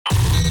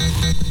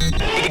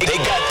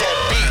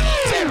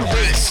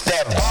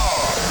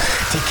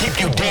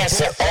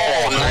dancing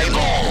all night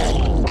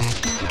long.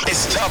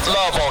 It's Tough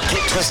Love on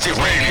Get Twisted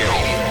Radio.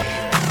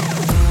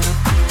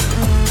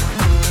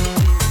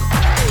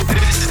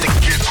 This is the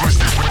Get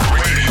Twisted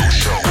Radio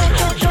Show.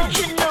 Don't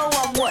you know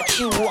I'm what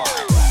you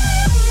want?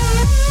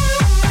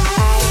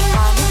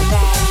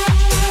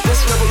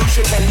 This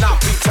revolution cannot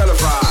be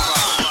televised.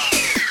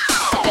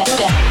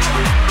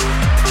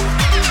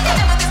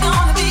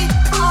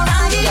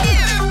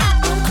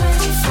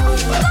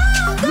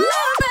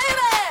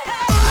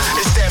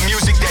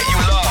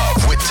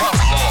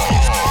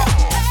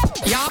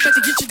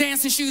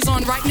 Shoes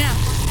on right now.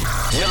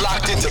 You're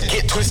locked into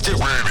Get Twisted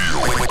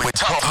Radio with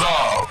Tough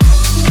Love.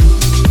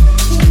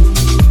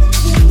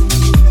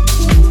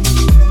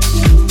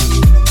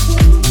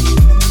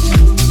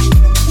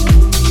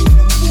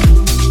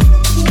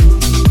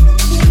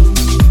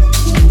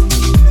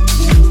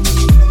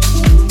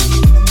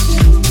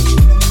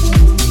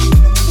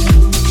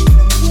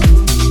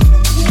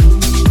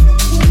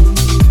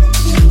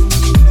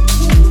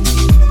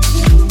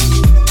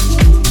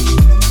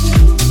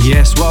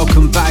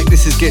 Welcome back,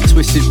 this is Get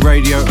Twisted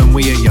Radio and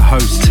we are your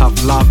hosts,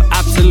 Tough Love.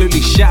 Absolutely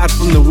shattered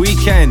from the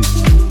weekend,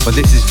 but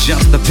this is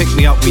just the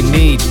pick-me-up we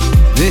need.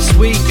 This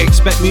week,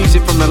 expect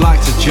music from the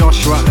likes of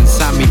Joshua and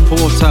Sammy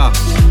Porter,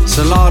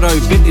 Salado,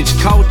 Vintage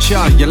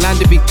Culture,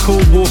 Yolanda B.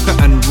 Cool Walker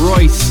and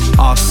Royce,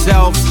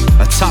 ourselves,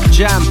 a Tough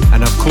Jam,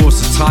 and of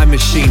course a Time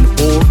Machine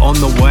all on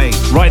the way.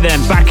 Right then,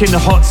 back in the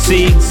hot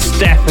seat,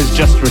 Steph has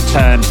just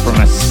returned from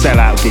a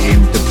sellout gig in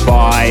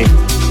Dubai.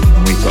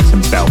 We've got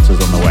some belters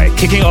on the way.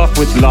 Kicking off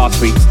with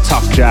last week's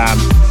Tough Jam,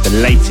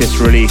 the latest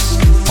release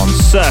on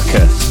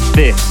Circus.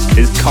 This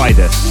is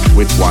Kaidas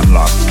with One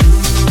Love.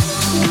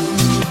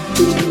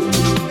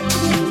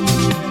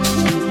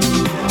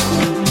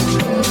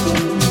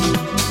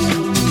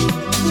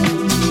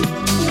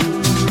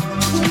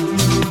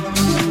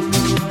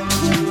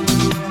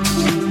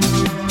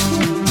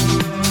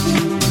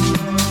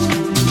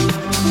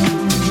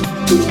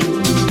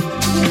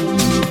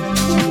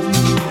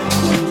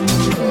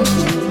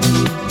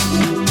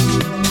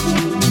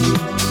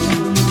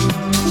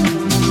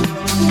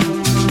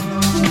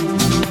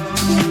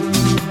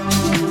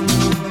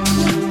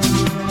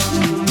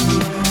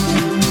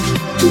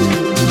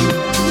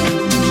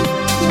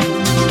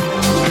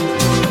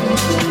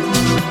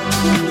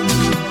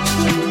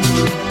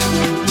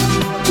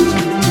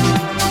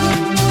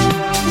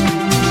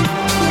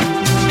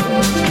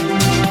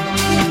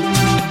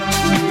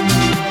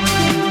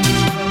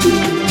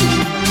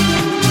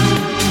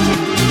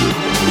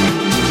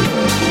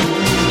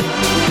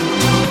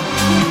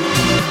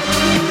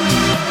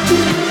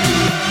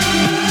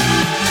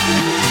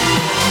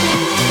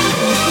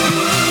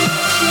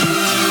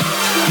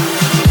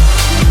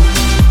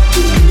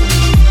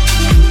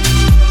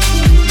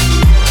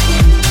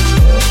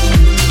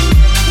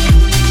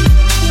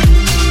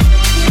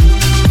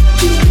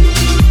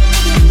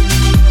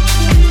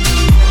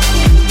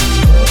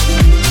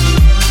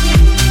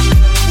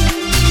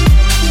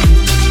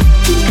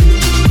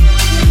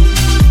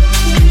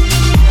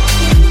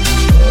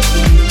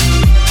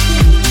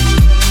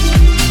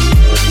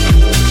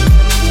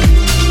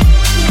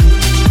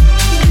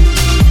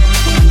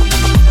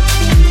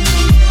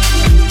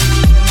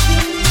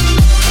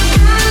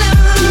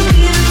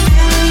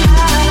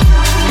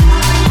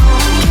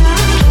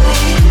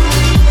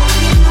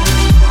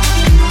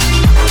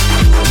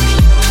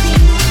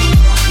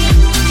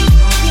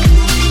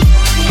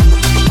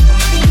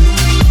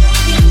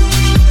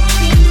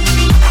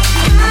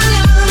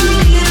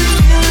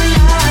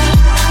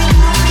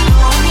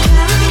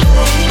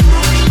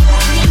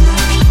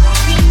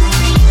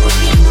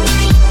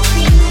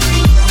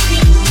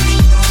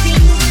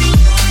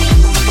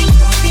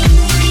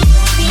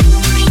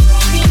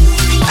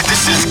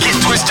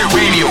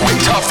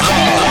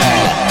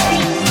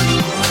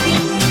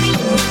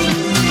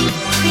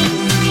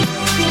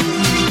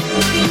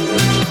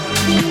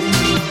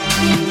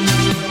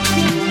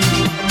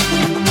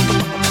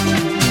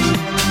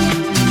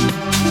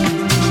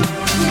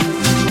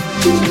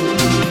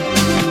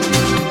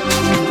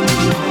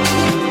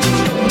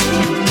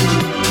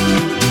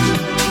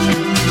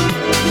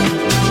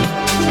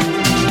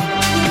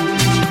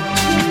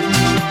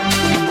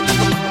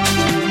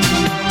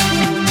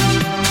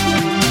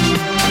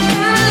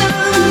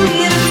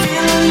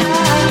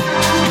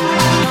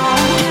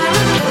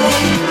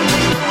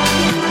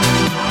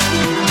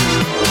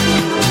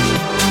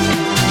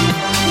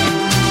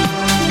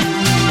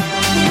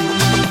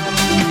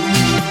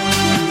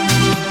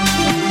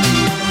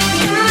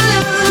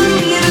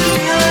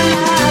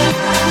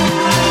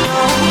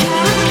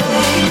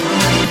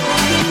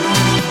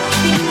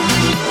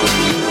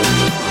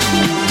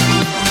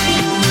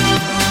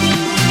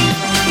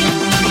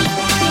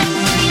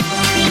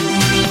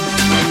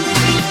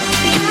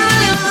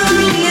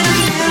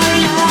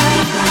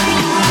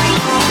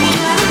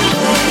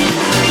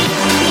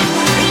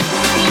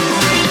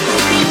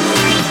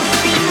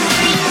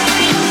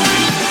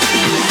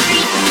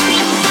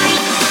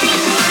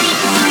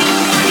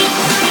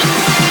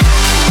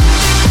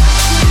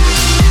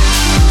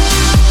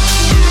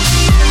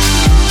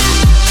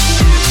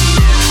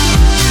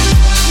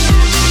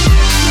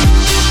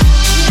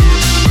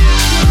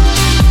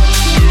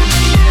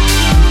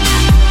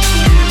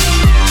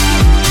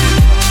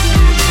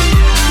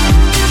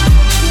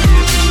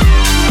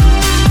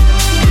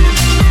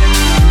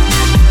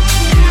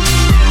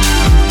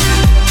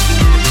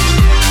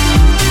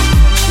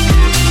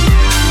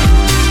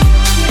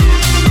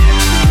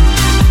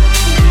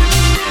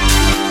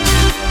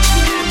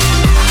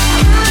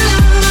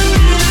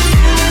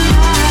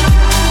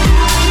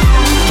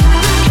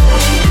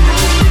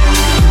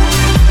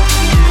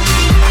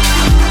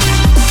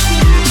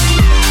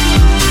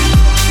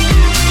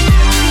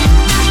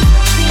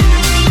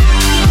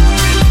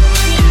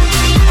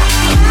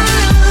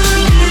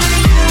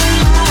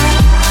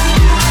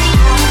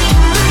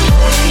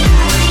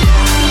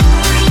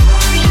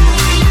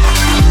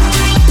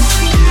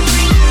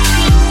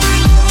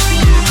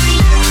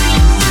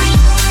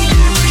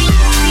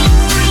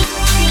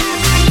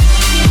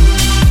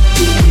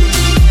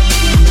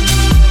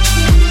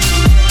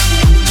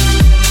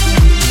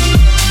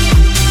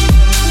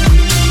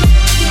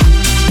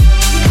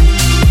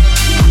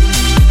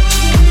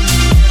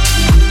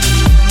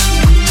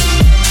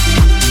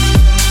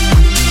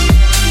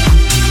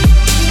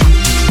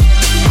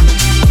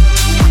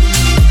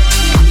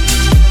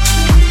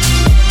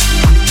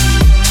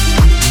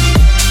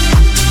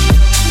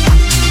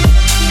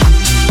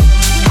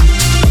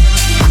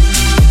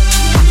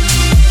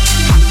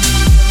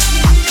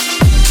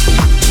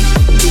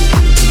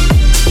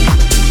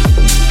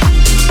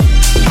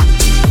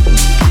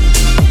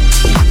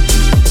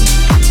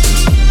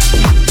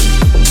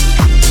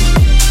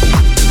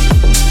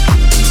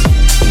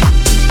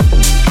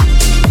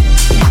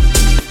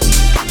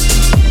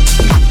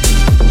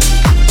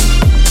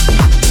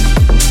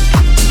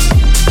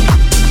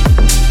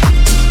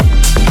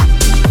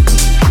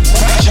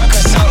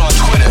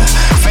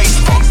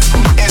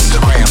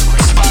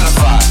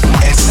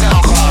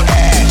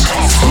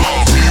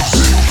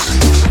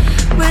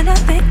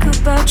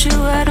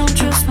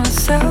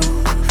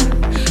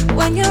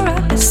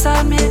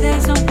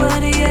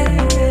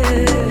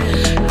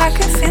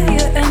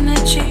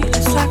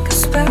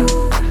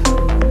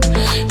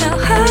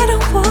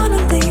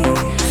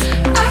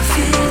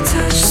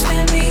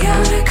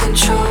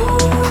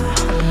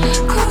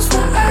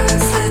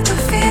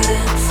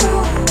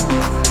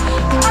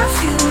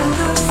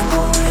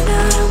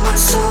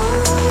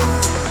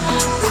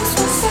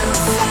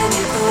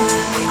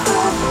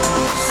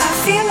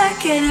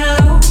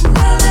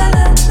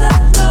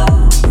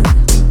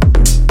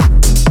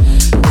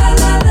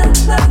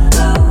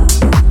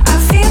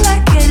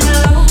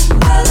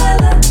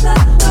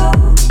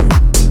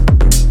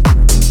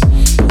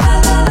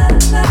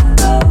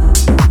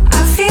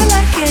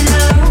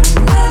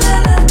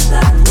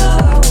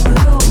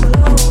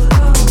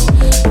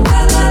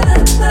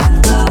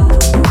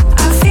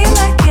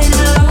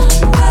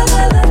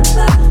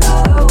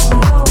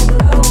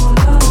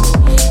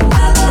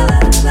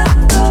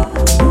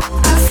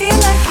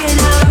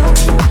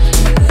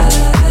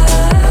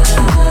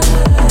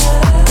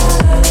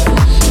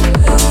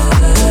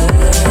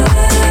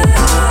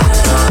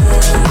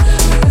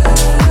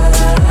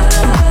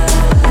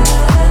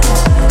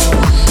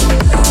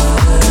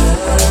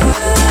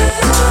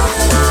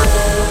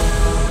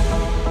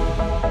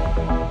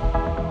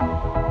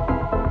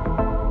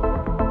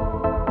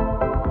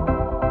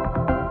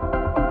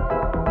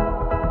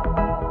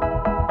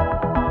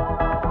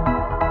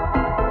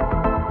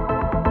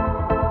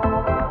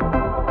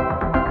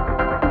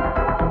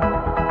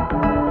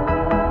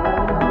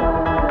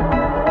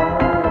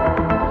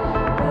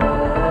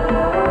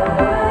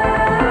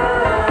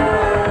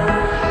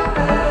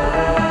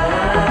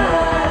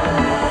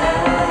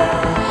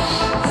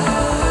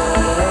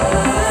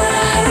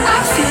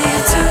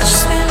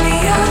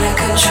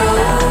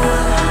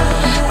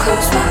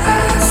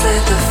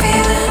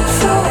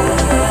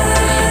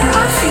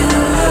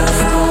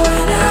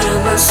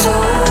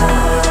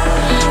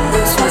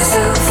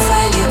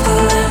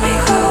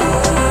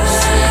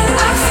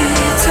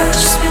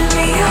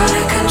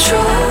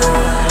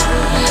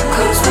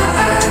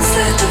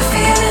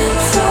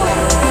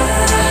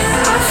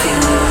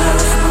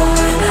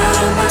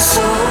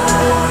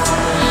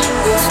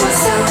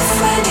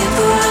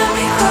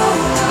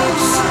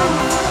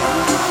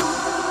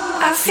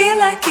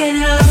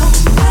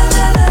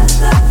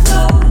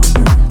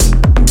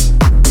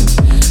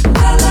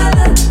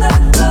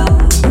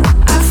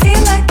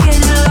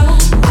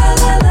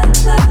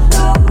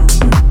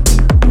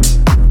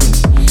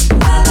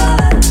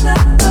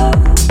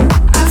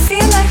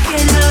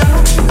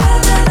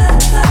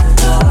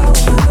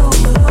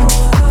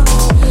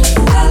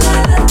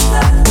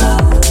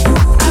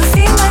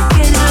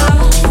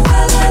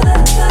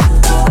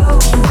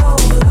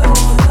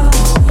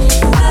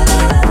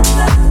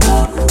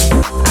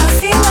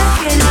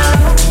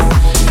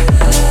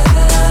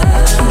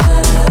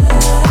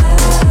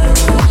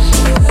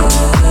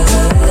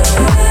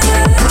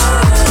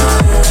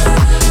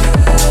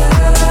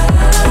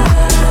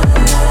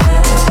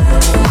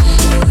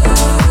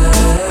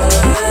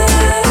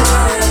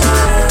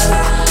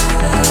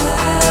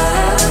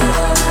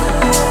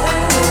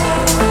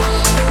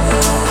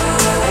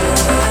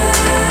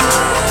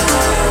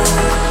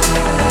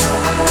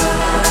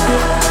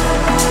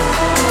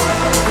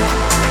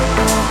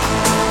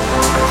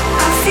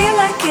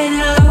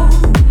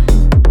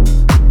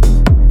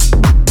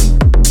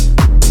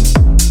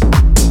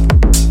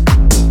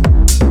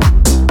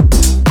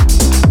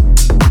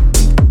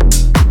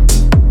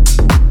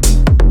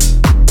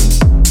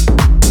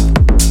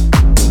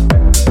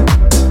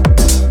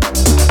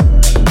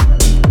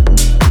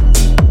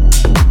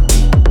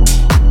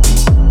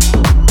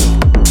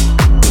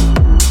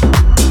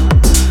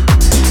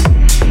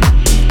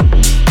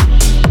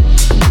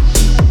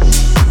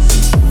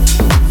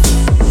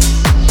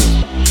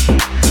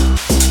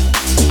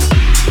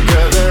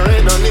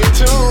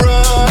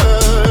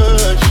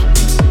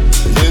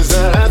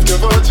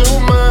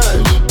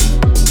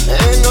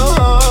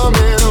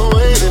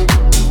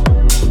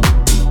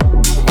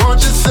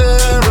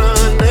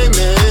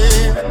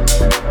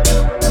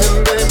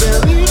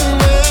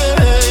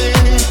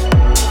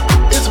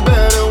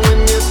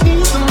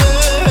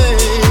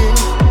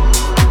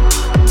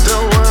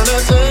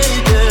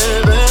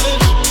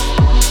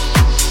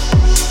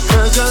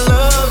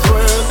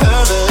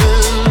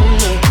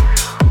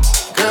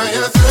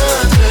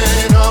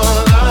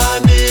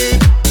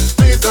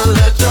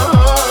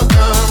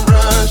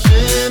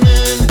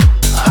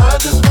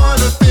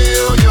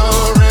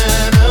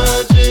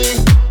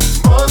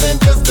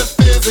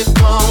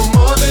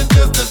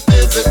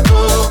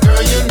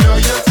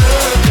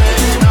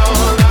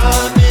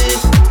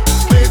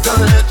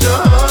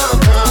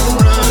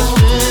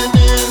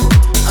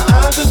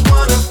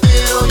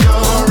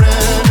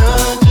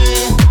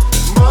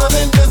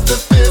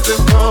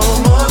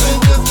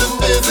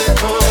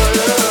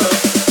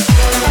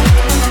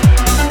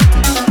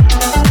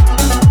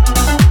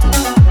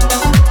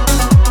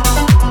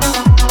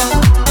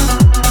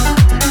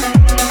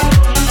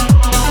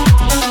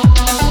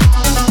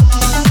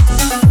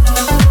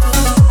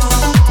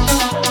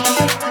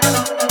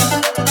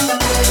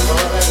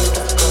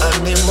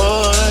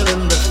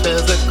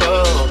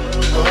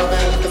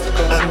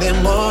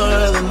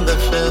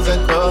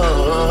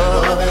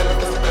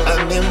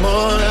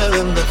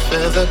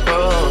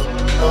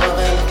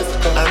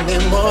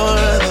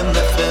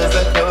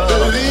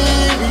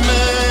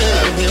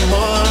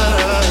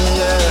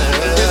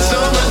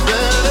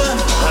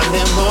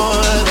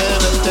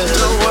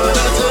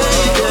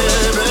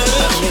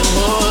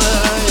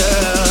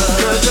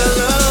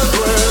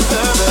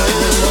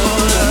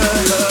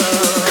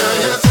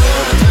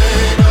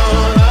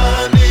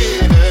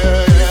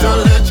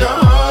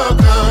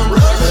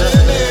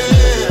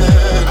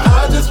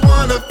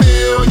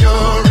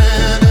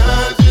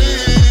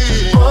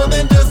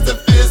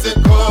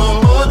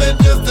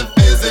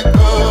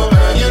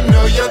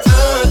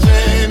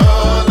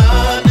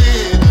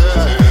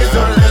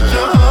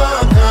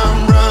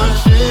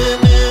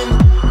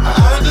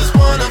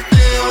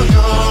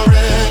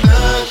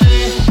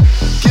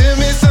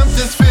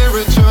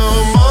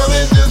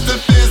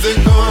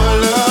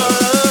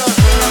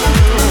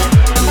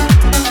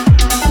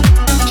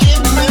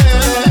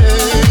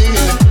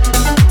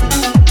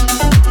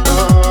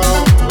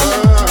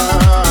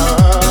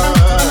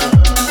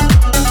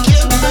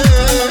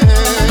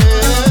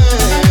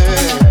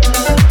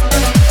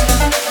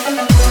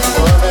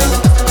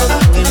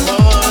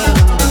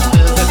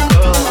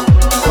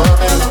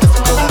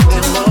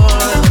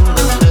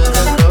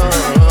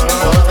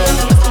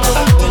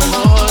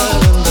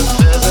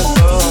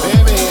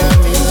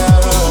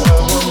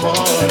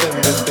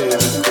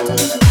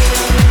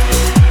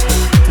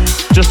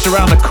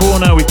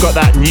 corner, we've got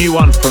that new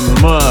one from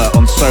Mur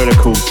on Solar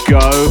called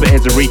Go, but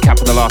here's a recap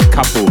of the last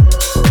couple.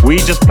 We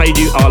just played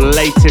you our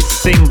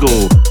latest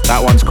single. That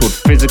one's called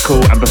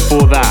Physical, and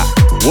before that,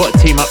 what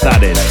team up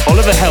that is?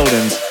 Oliver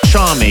Heldens,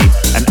 Charmy,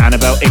 and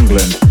Annabelle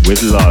England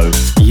with Low.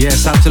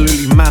 Yes,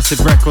 absolutely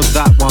massive record,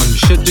 that one.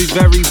 Should do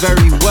very,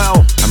 very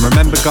well. And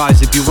remember,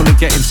 guys, if you want to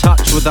get in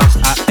touch with us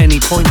at any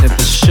point of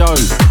the show,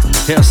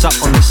 hit us up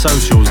on the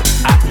socials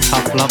at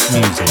Tough Love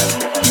Music.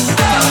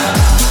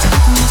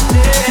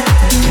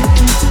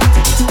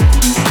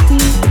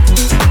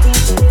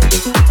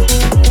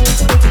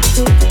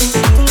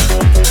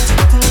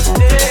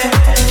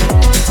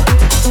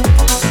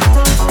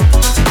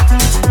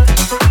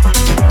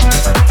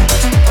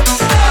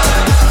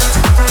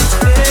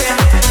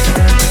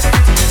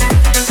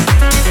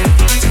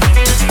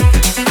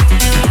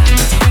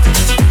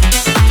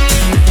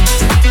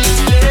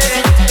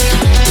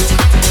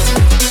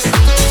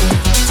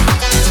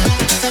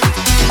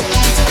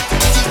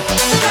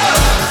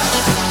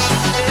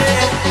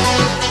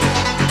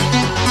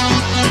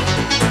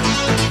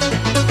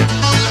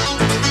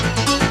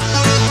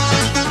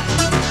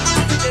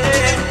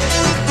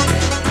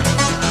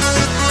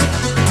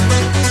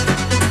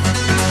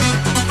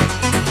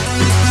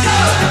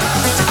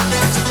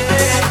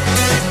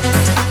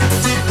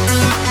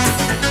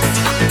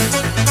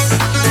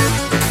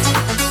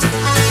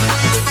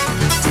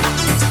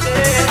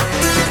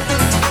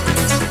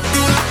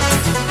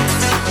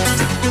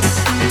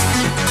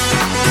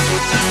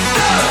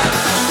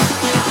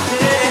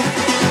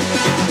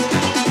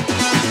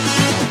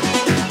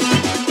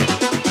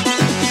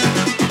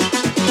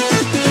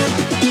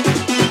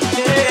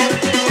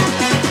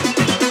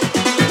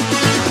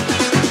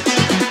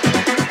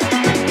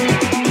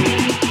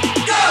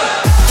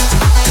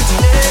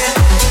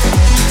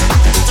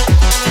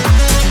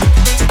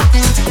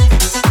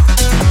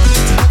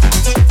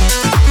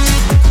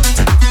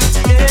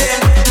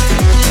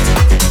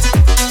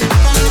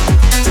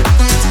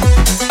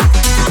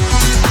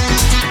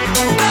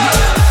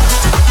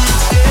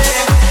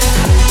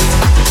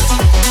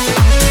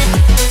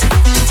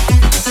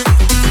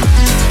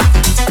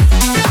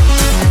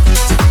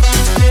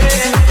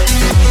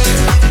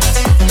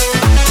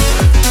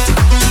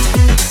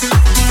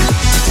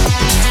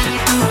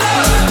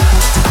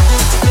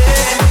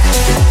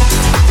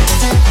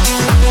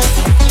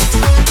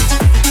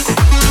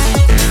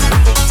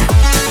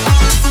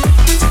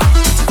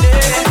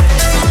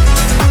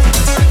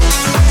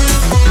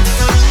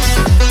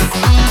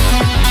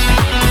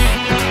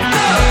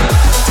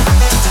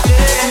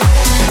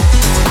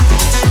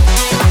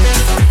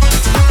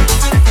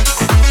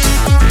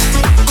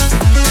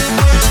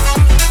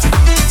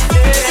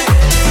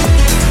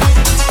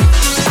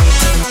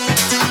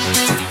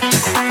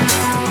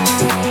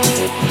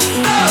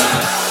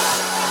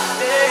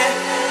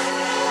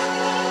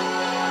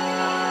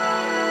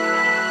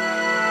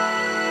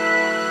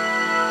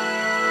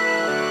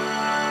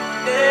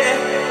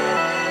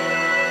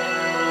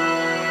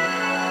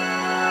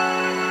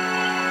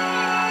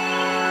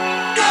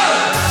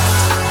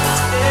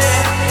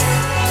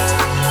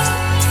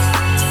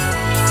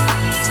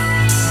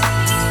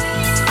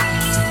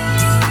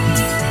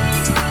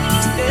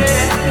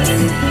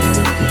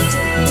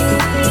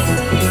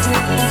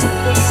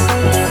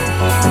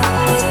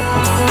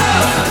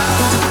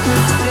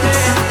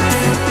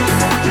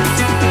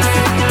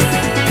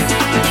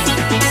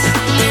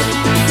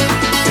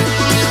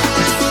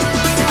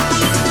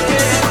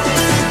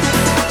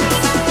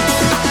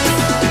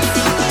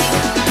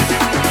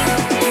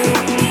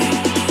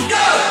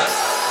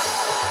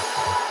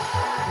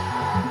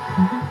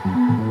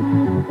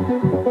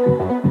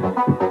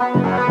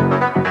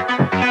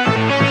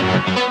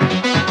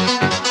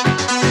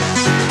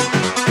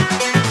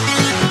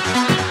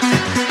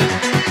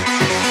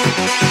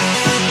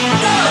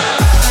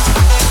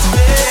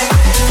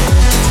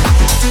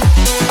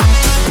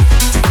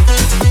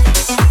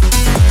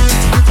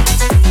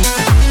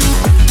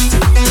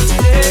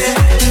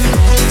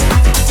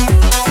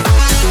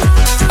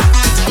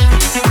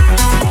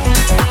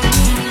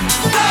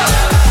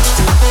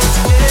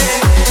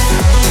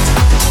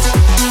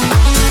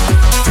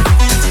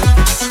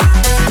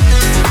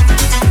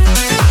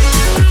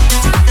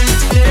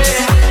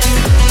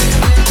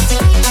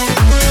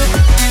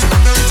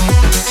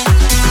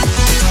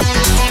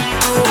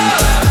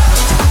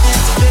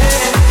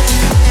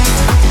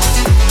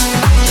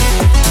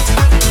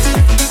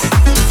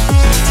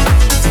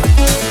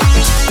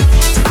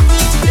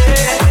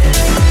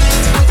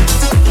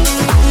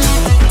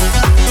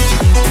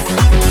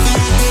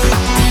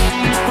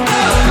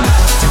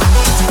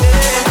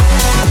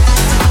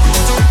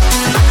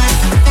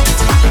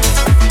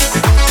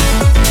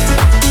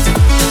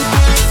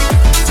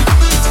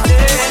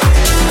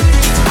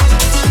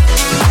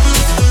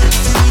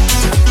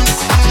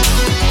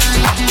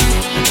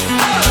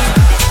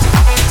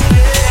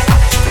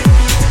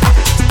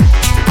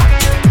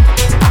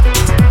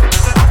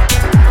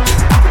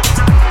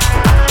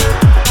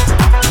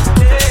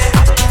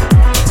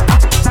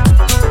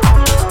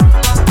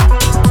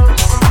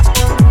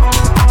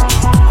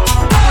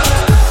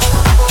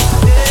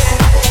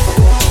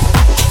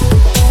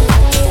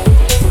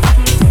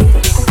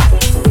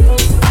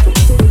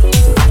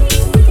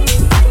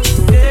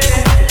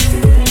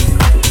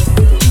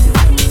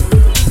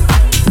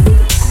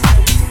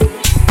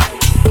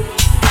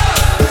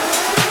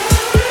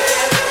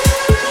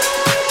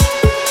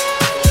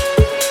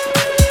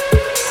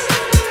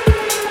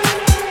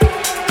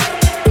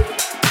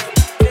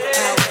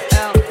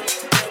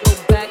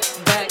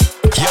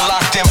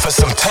 for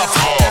some tough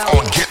love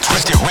on Get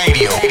Twisted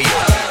Radio.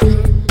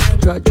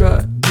 Drum.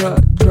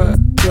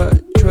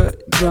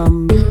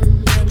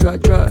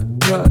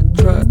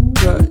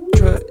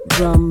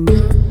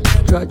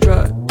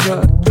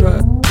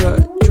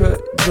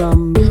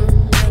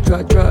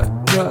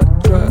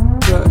 Drum.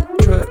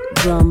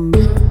 Drum.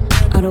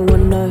 I don't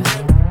wanna know.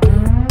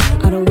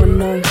 I don't wanna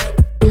know.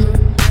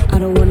 I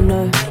don't wanna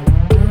know.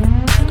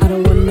 I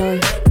don't wanna know.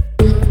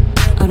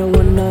 I don't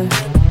wanna know.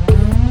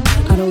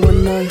 I don't wanna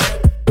know.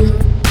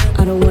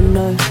 I don't wanna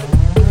know.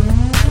 I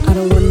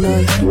don't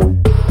wanna know.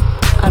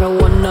 I don't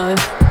wanna know.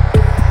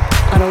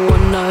 I don't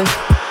wanna know.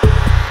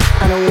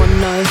 I don't wanna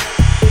know.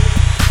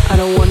 I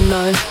don't wanna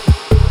know.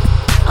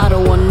 I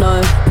don't wanna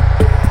know.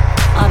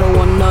 I don't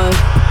wanna know.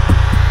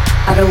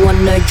 I don't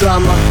want no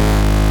drama.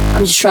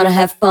 I'm just trying to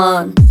have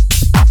fun.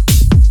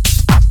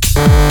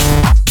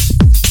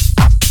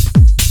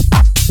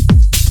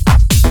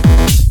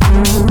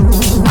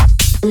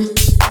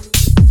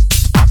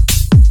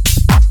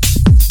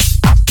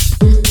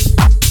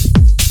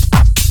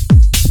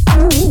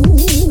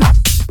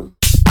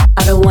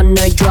 I don't want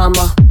no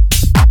drama.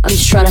 I'm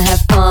just trying to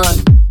have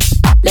fun.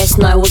 Last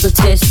night was a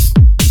test.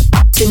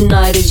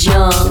 Tonight is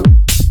young.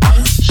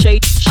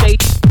 Shake,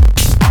 shake,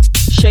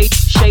 shake,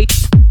 shake,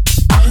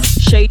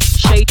 shake,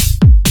 shake,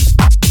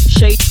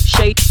 shake,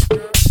 shake.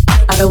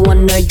 I don't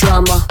want no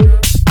drama.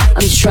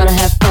 I'm just trying to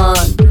have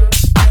fun.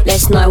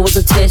 Last night was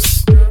a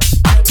test.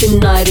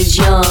 Tonight is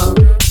young.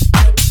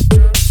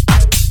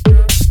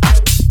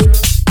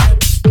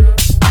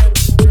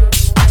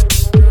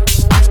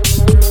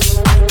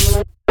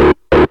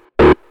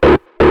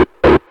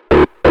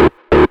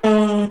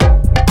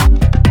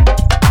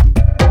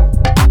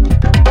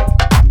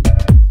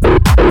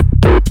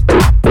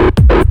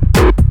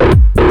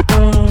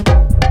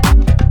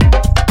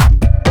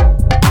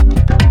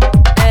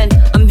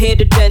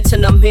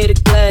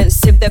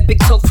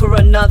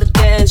 Another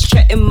dance,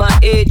 chat in my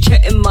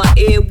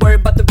ear, worry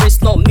about the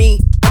wrist, not me.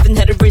 Haven't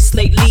had a wrist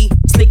lately.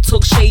 Slick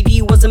talk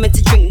shady, wasn't meant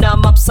to drink, now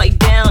I'm upside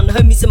down.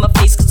 Homies in my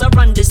face, cause I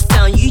run this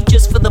town. You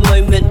just for the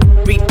moment,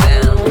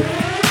 rebound.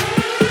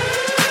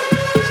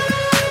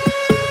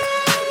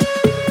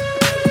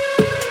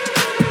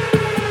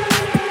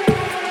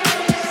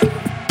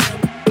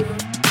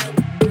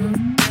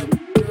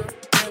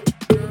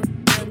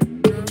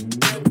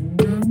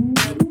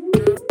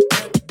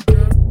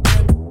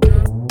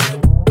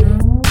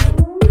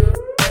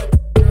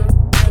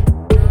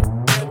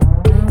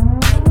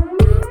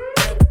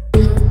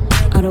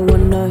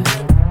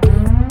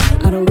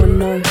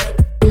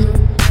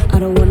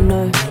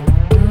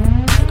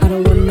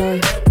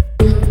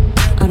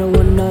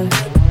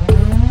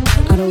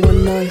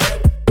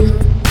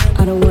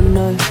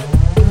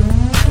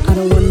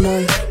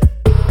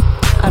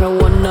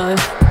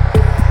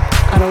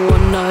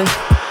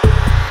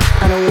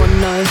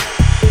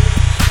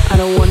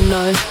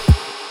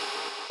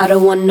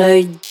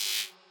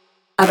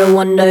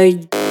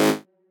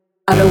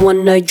 I don't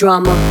want no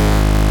drama.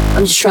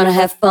 I'm just trying to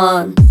have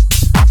fun.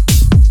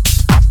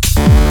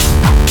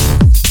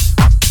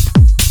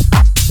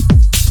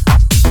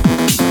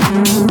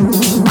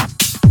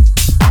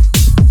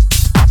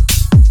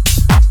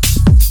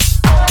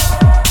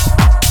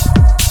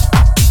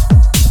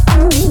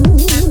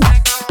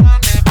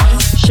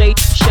 Shake,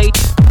 shake,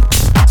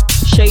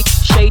 shake,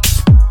 shake,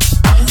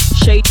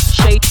 shake,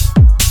 shake,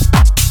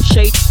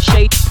 shake,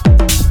 shake.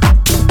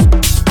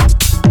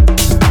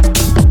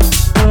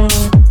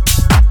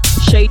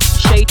 Shake,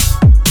 shake.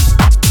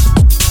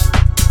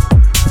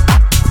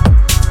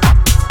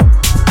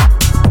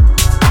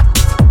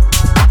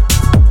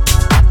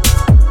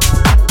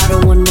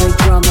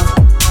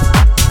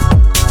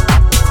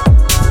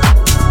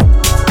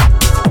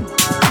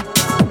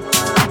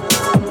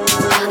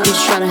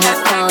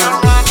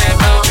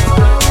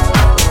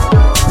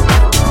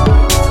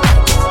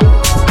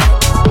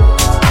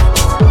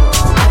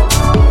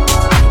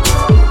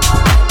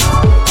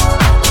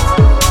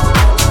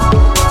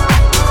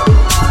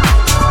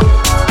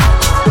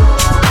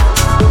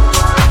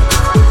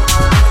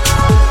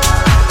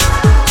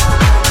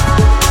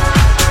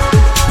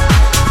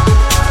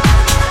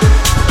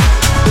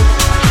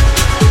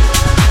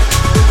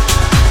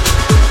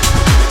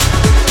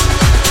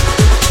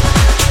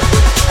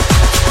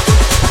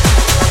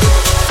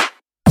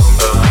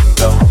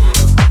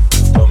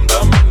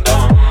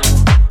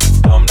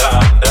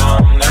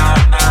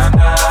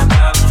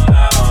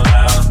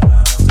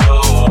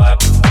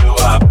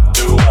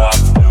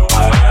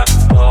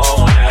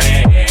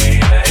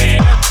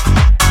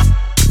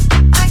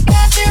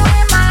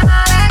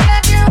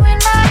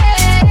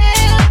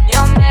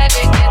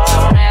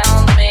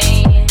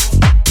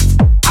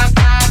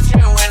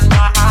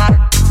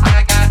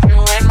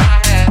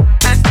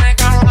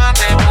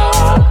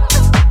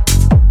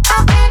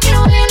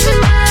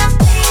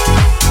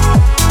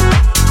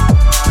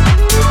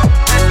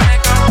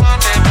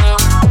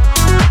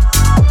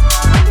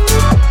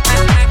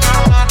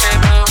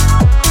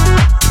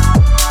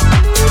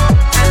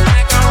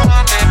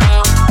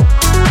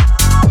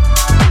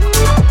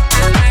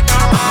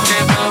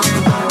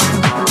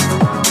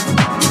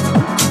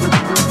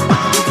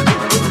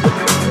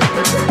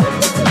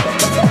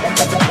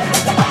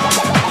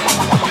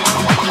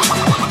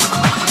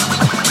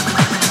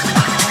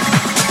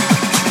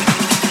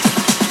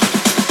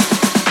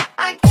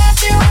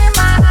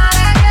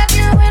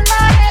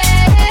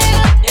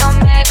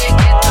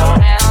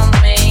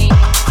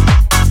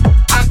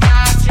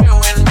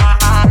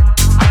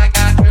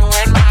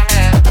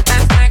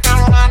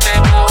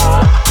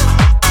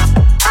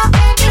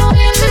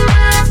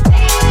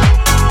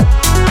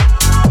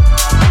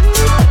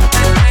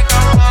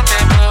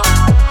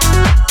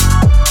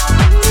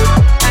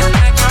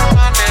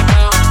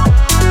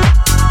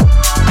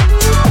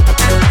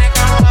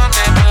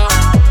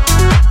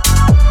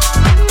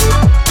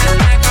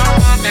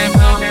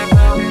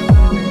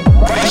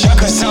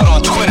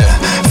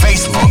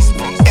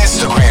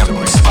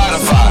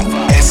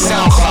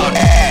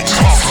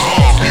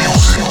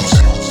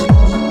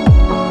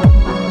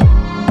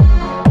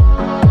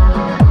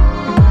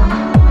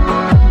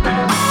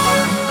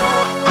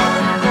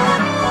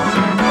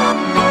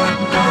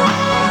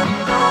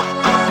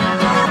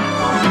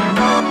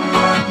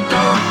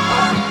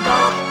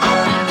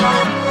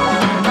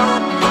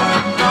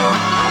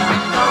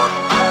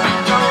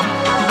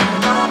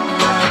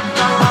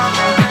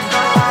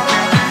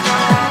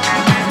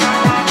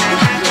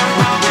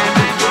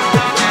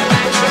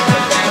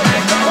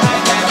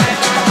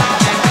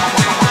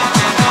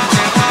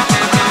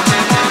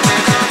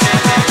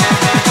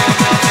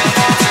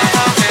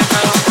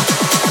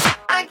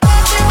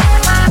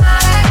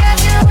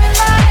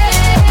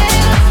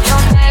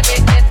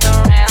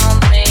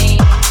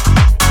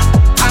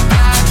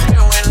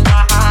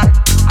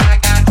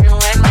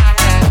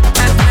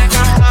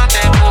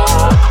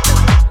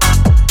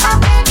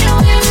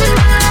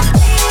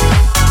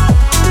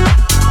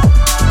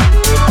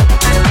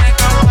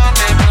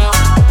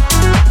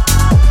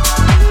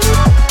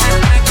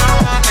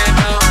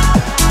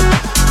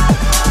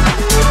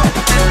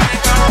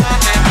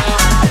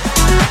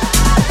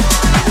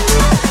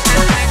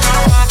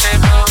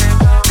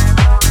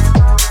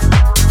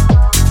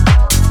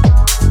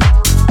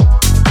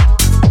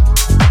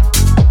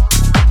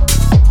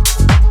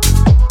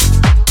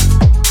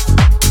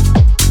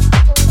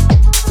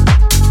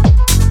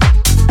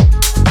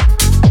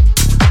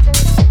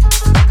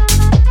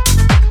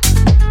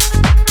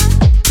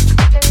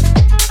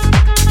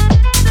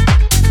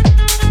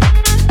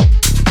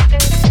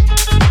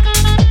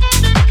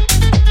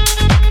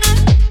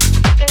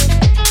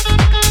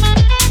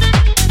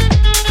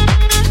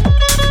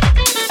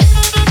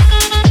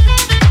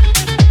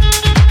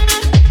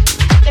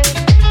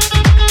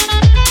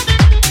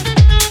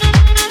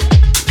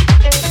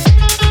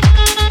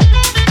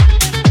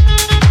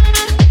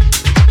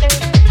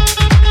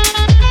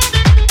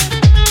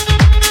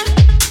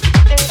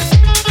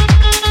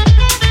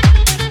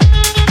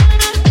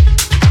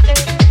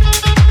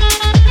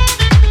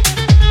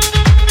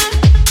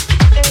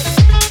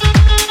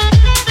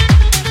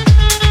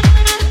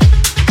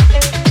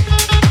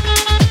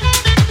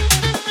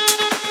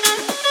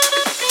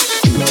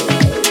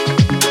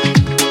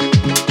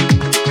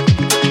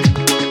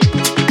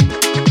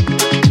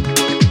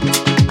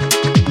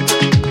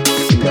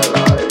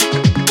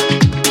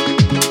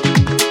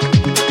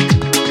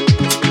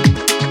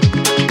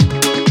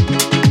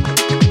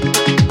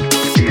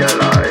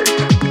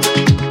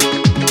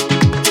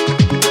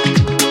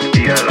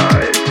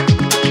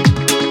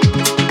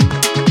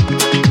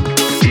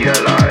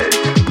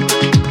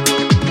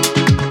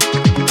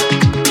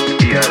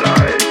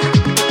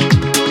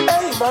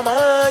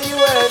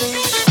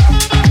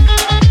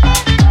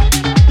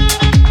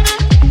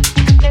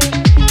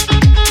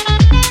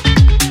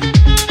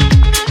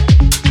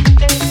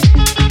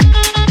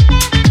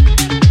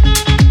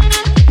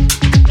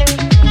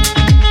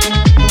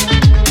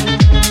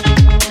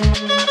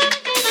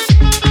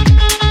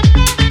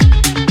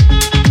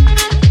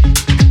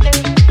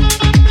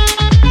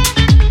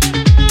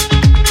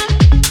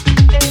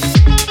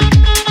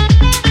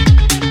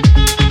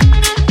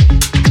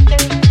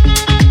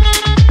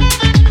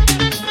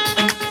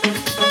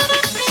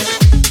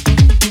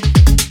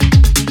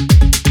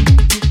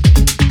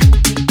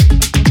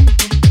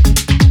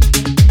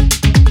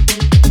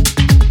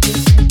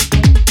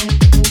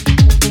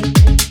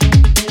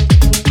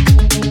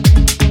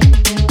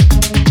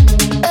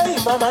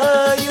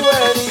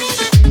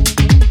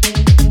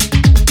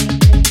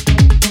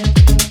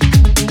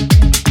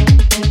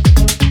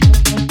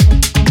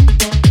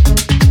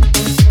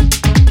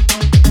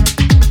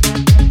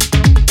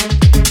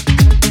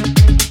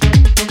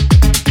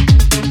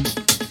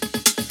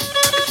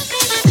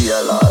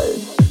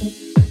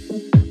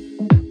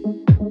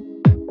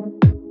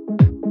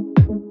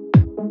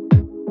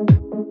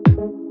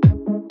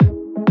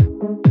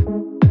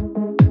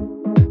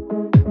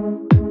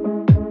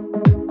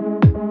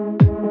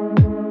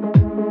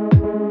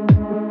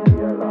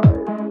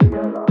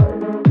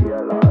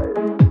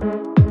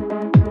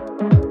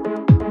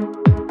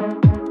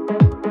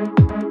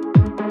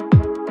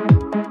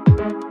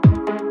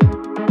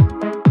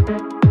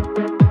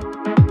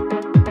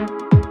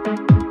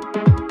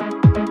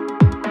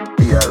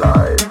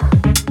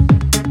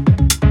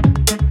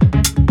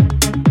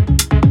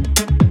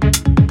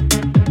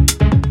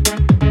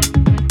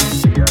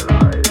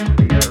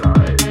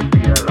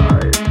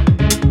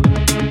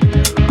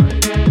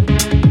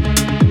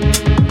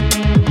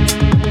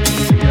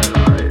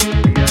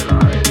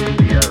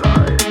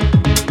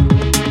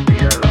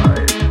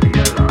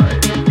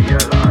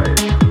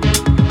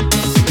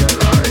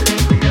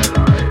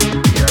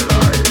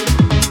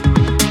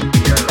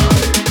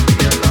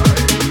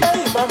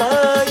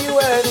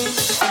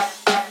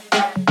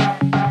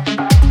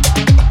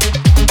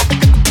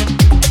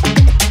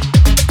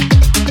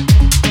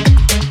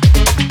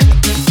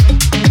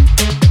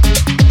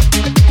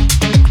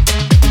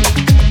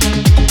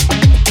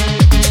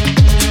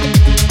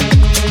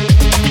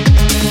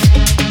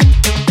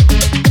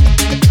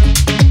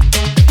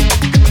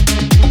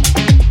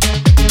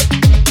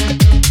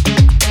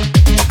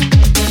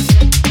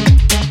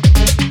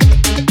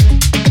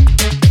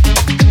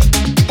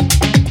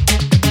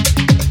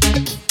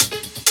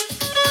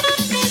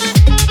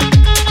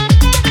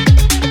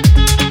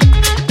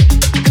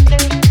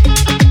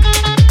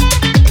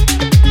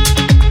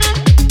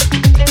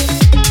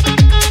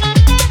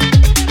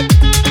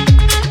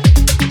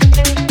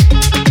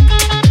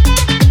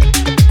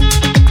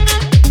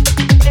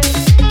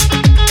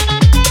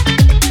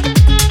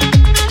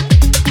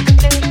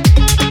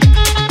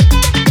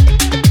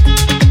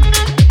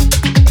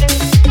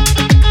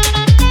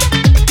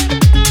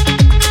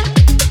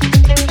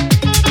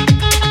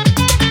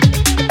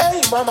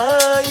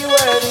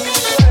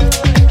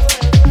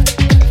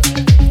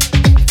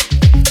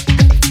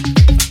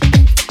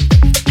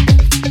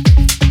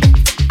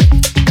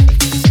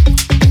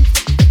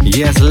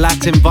 Yes,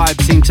 Latin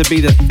vibes seem to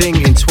be the thing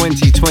in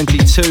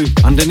 2022.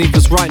 Underneath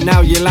us right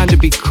now, Yolanda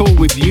Be Cool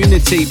with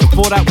Unity.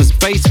 Before that was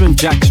Basement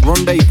Jaxx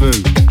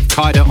Rendezvous,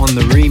 Kaida on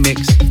the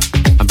remix.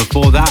 And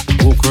before that,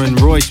 Walker and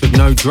Royce with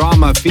No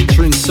Drama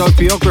featuring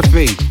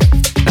Sophiography.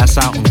 That's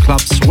out on Club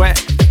Sweat.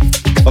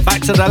 But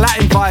back to the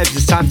Latin vibes,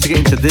 it's time to get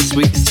into this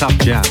week's Tough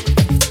Jam.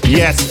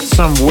 Yes,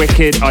 some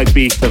wicked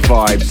Ibiza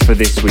vibes for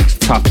this week's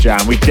Tough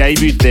Jam. We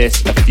debuted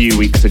this a few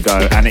weeks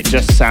ago and it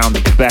just sounds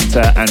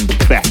better and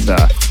better.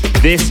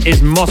 This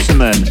is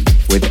Mosserman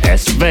with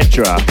S.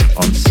 Vedra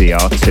on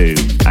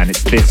CR2 and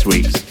it's this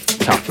week's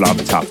Tough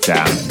Love Tough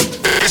Jam.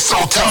 It's so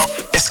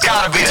tough, it's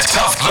gotta be the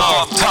Tough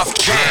Love Tough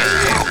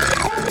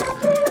Jam.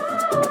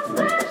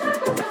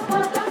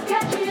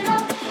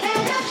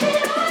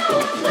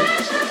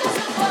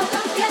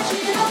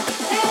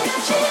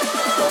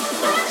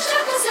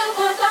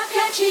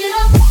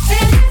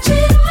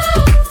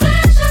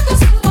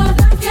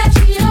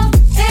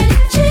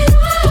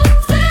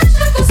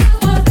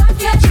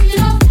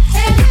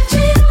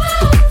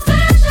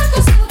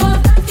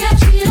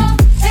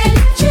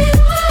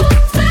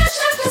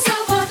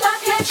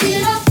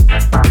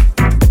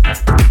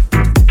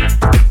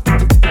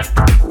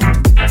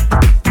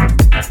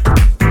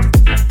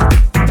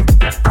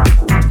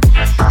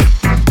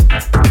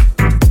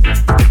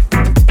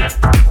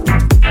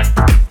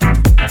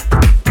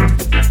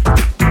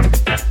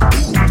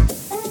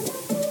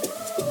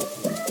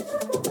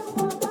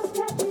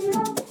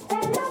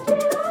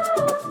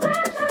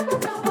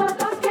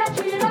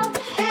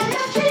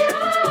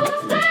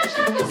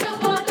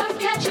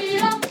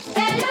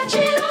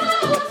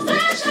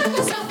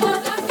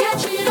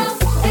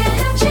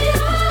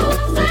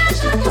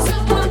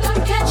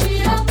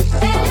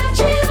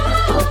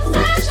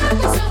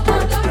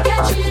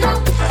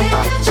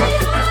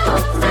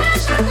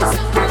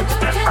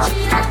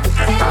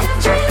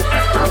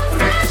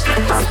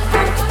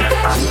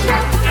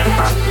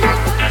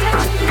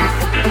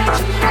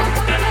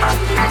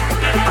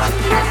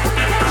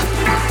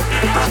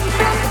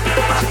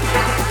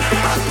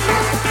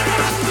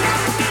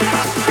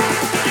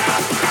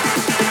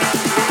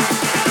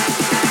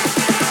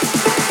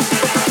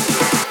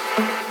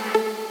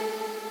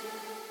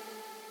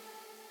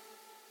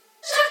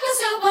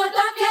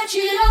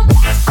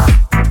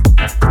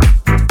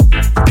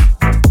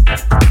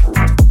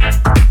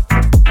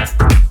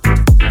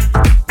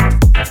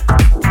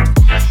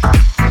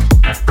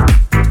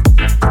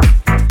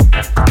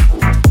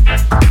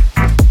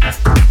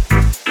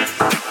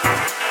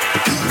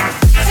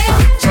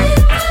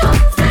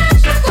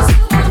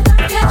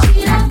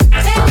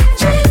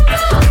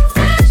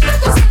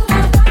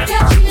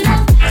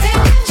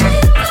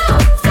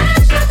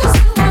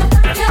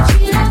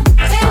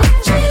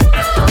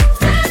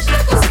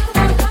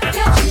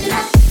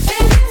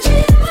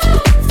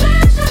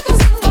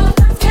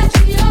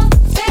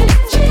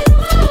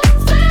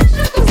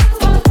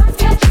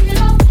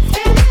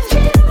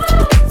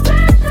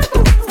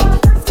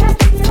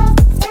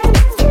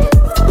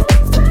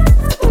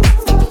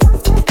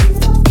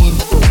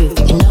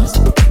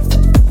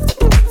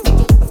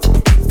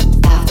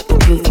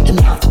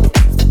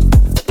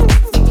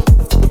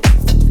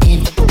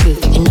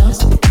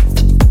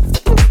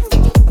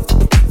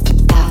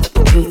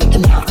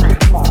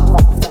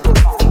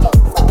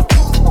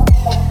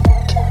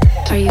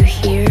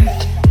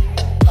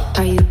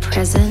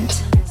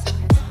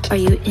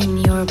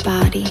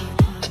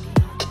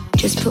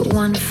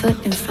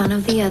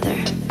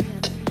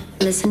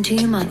 Listen to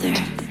your mother,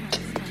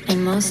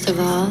 and most of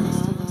all,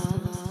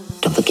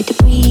 don't forget to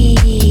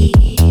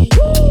breathe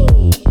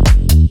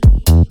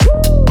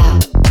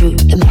out through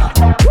the mouth,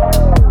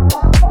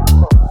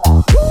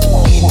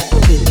 in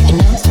through the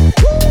nose,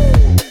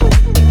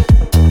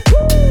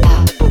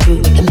 out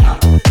through the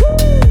mouth.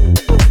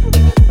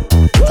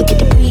 Don't forget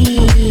to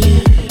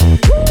breathe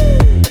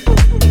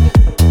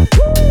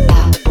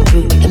out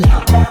through the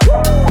mouth.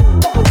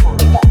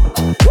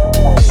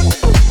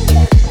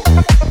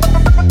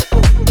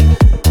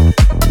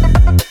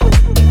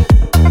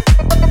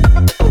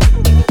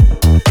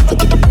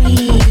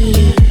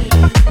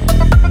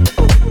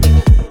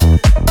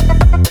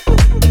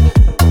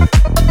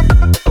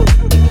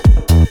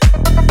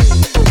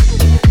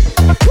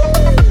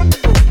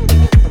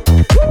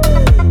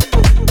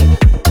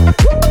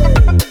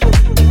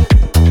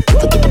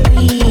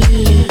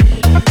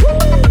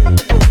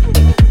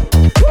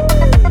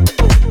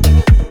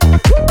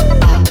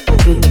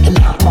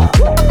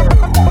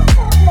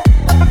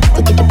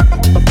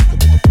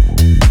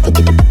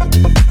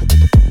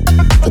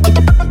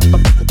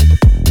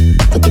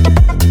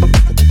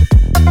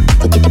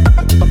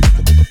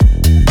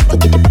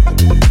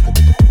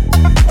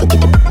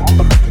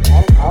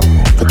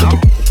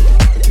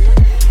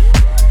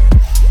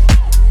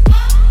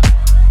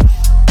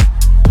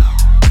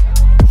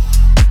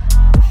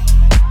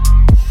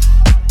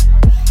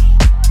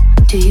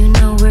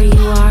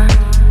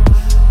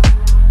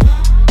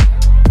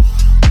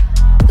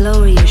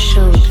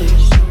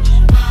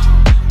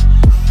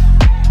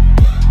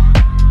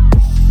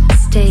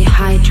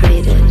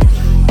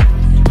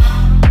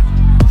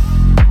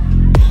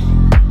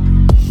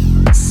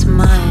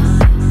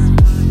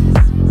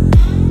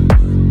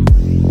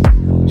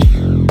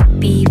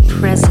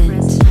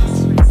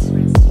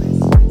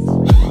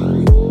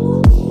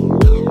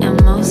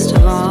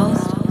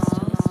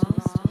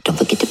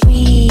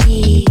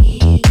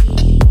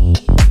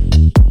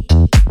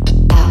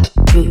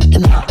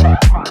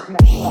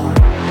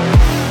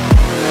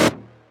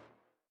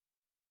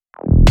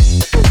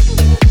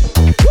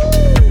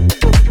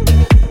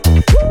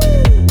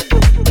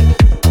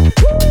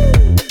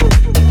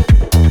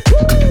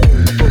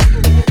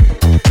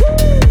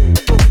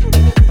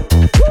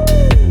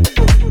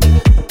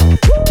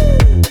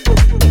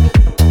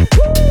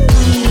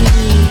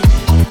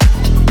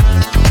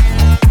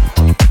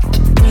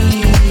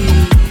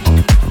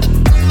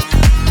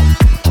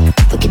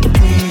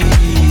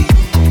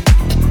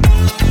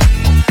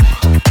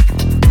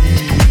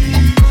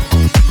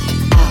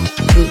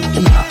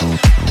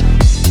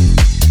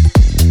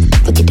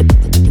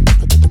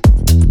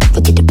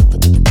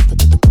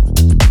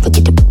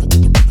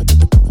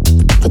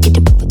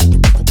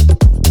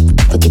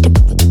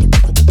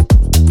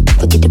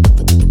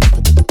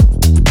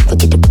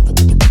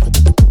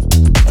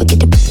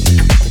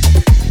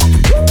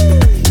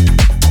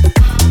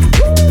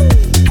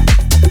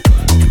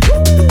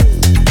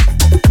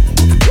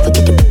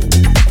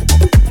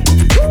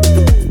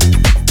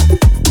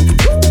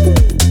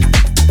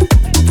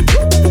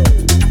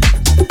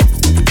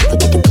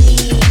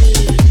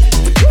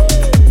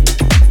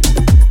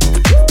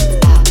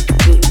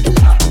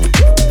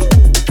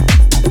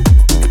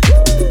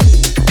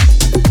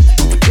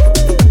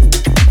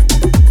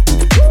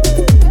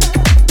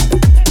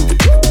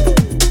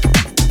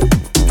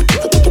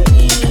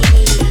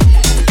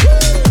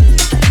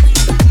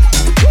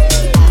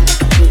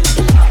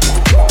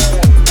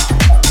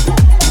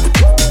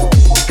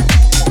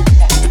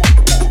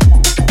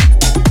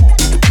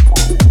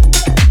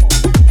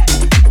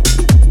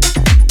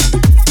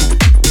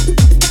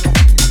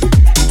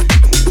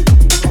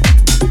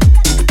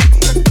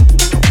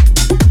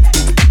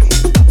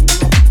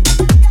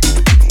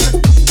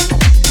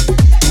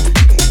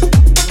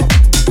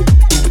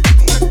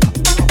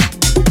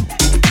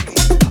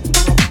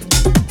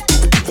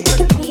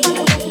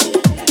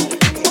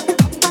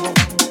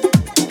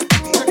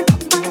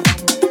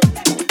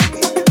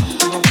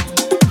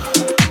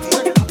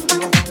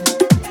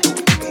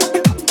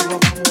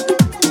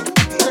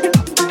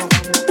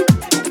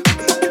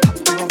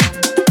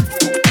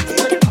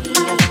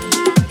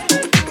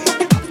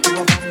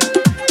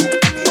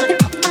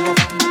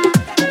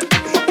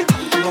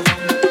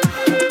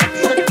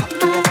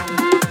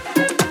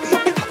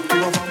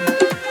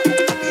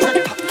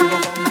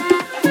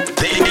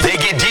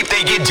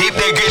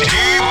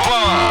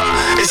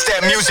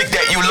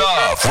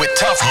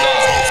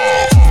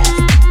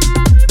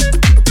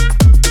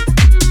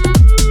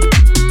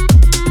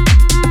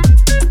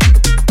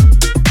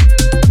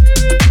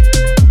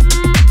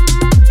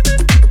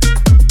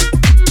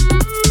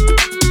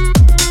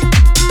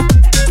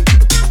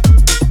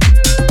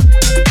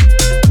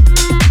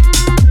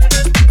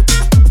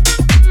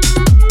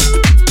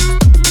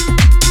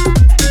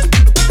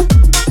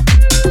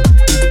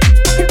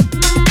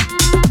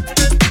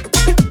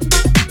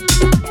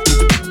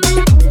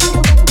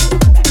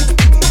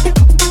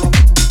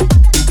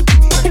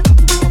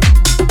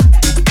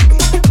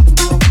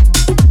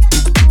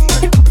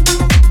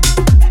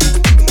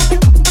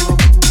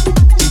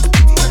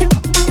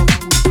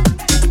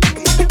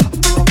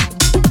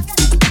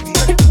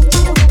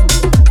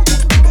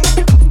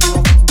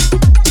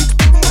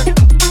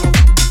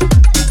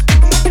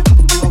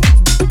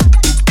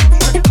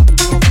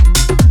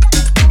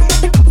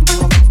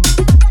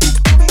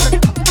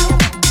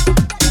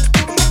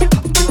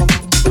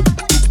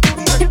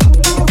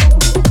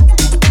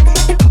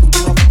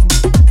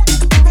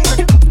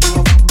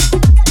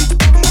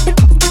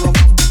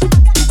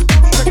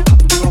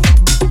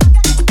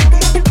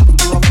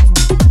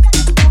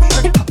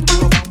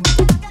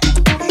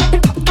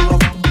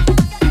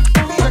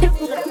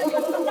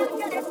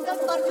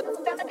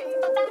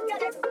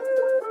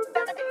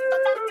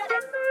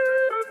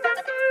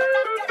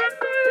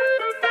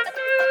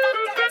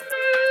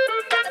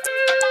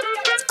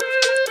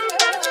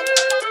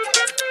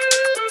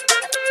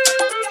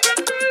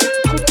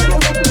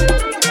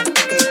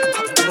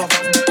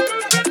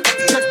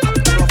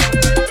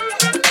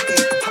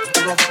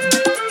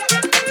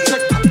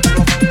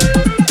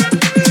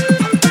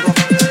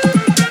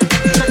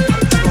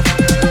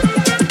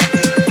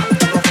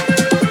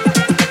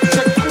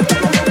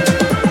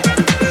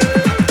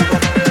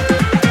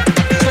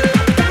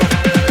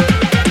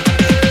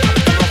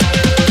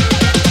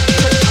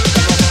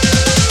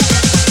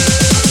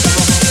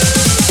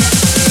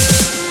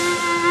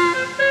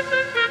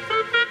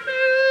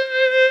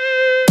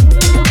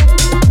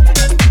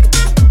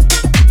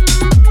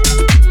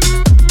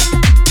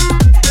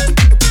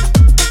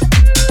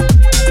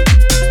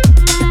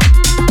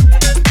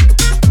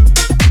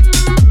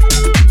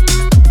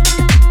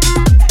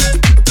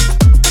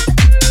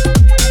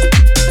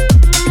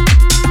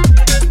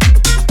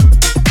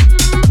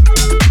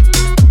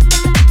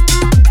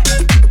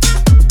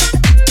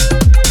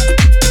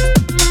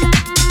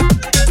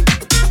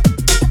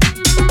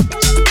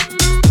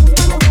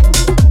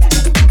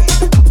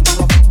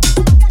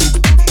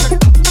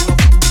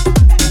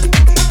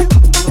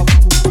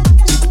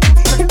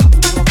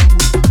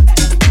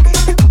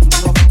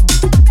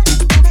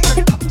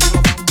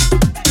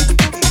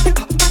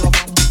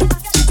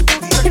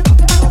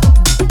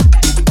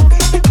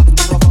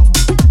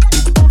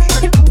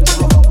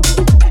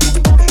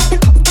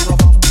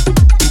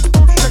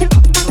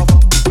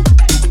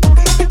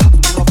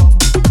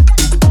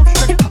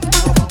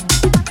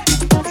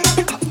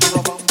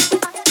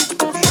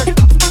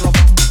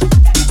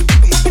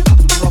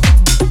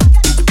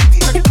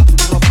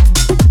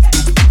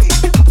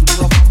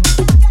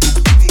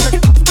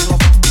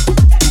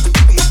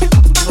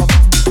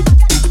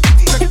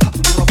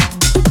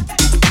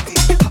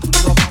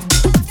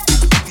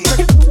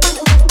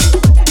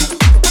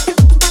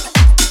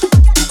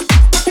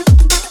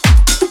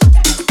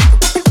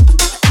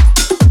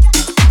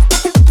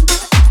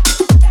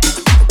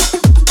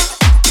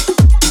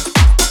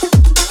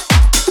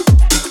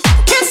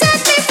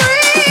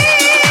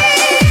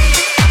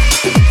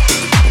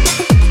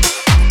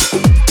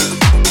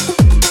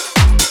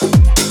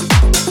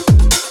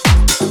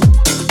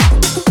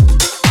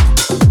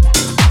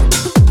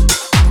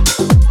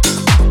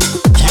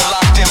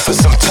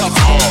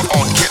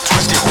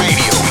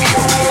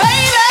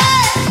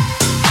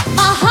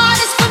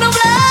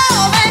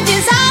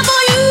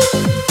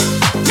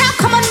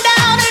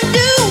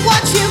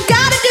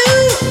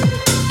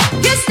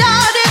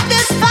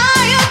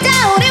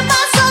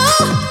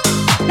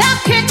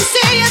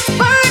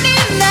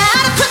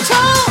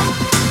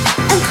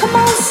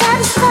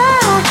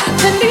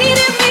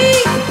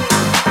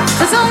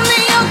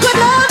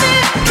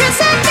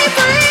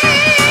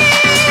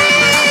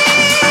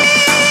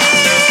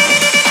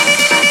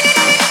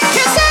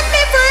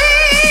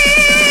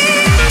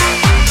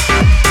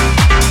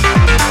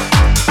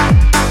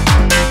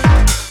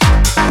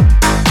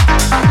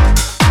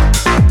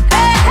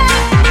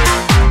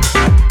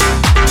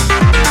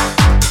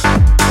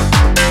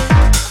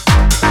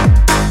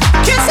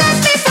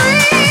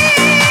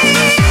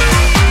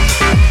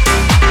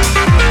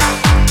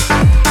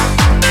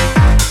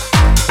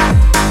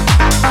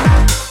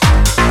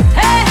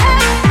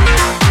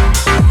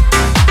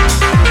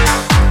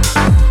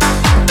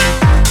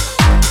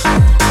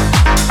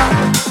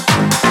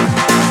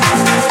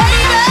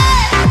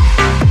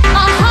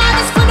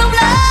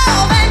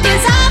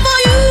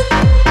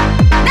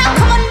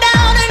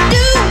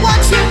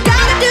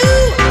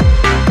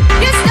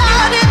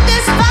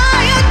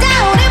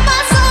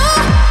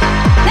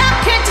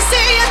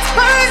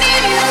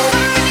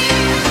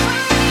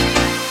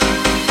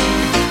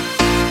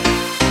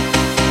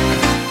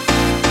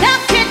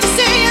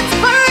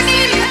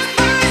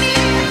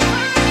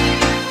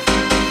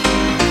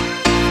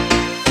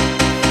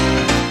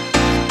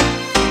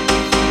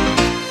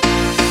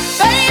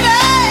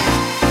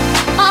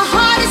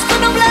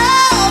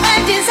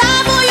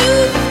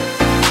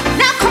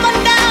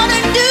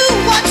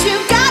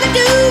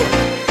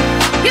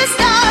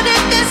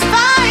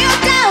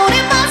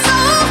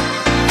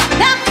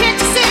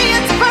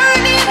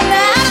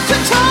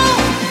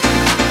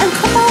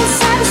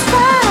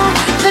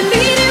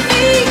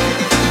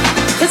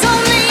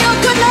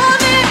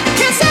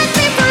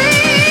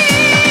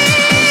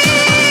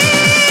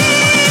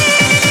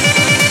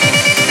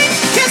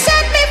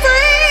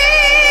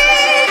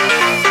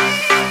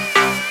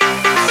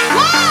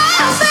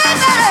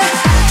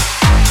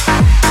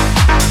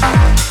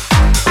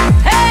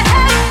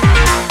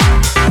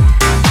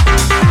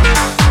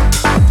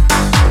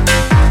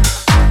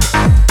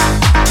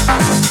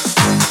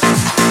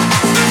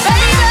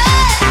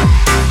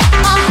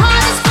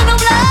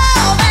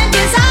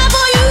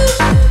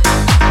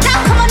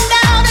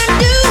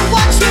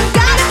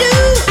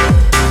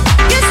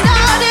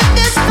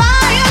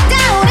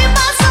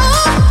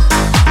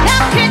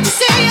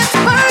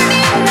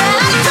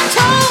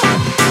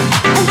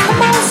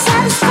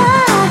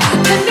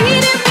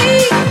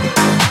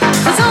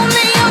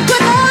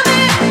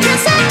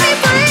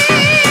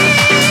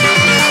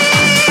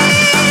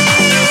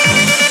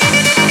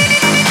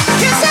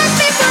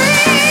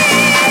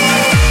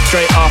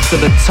 to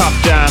the Tough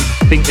Jam.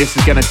 I think this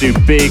is going to do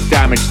big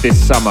damage this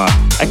summer.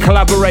 A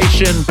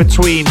collaboration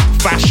between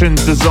fashion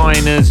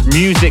designers,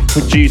 music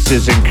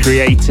producers and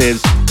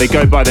creatives. They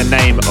go by the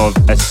name of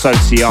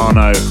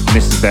Associano, and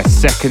this is their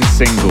second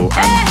single,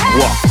 and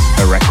what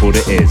a record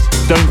it is.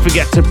 Don't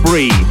forget to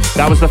breathe.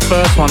 That was the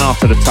first one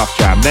after the Tough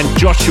Jam. Then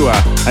Joshua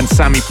and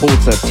Sammy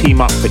Porter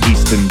team up for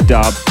Eastern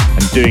Dub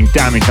and doing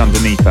damage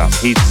underneath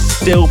us. He's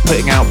still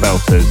putting out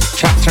belters.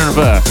 Chapter and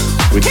verse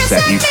with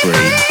Set You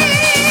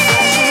Free.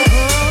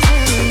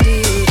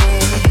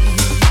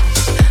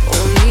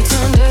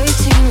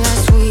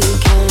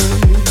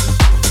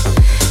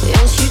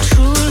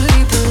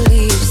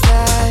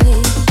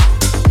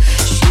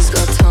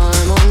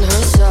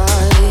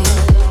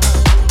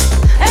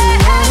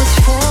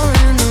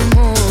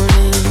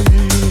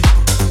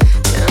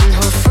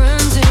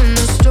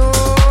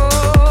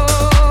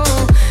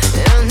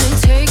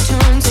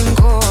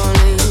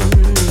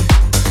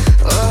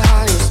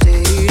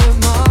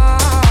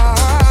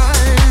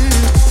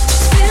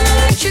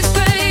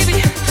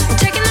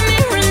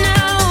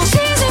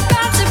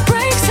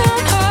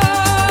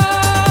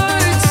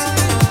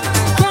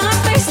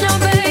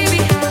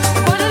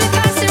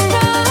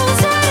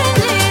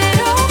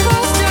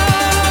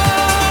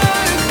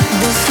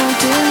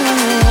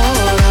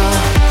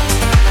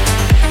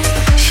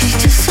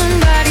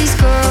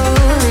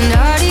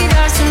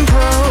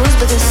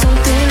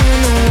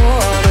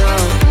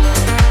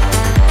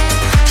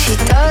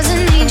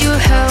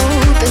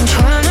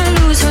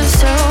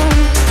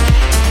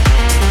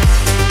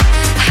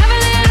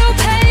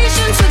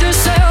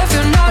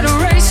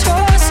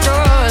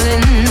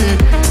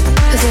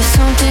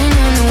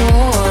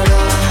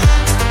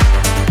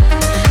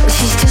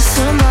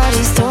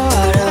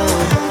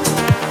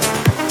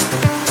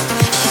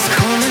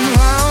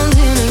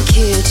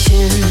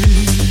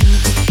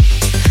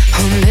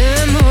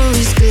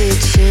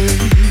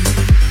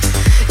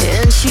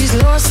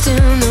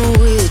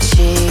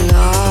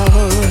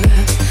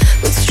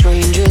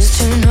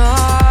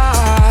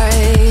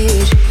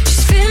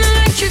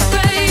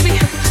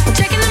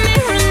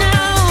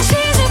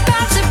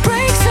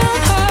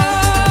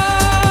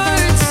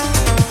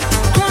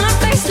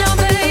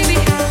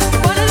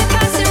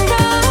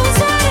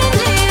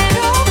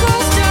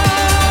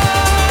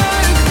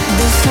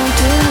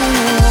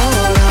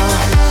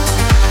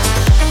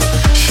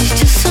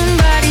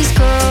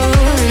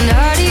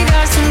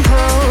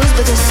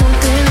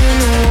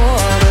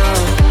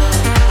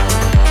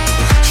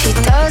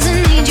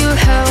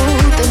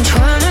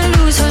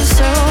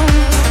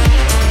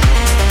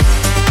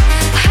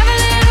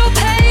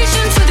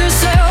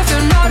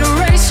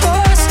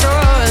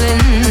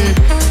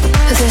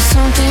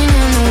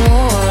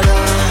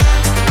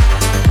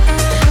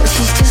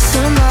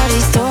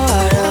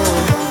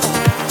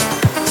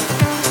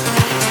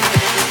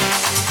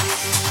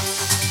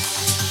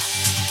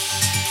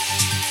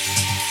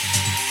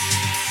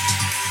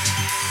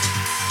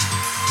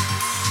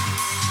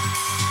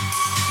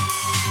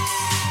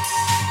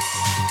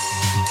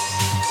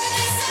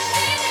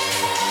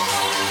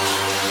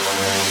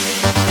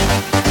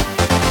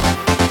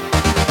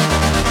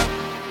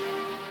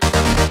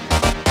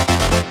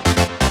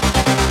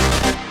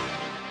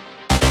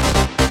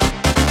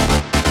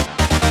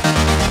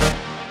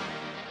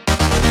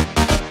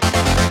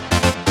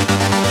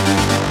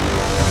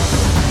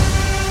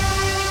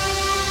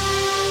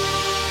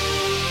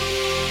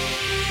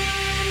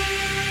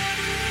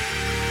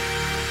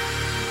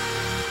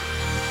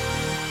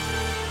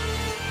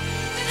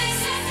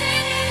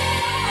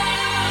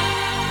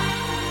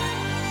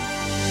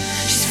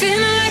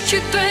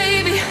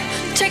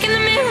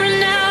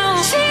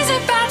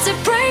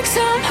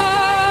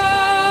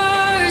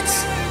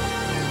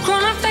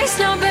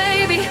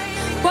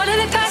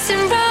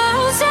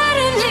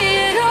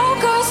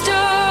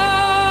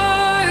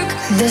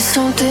 There's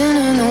something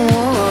in the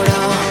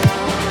water.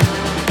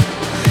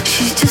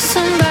 She's just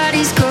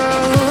somebody's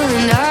girl,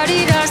 and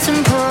Adidas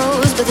and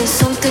pros, but there's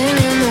something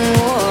in the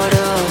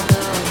water.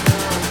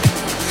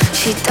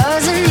 She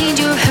doesn't need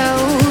your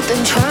help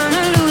and trying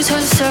to lose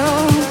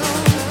herself.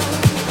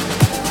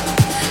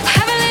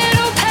 Have a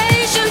little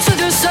patience with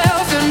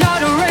yourself. You're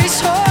not a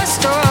racehorse,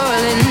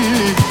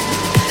 darling.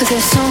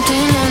 There's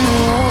something in the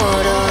water.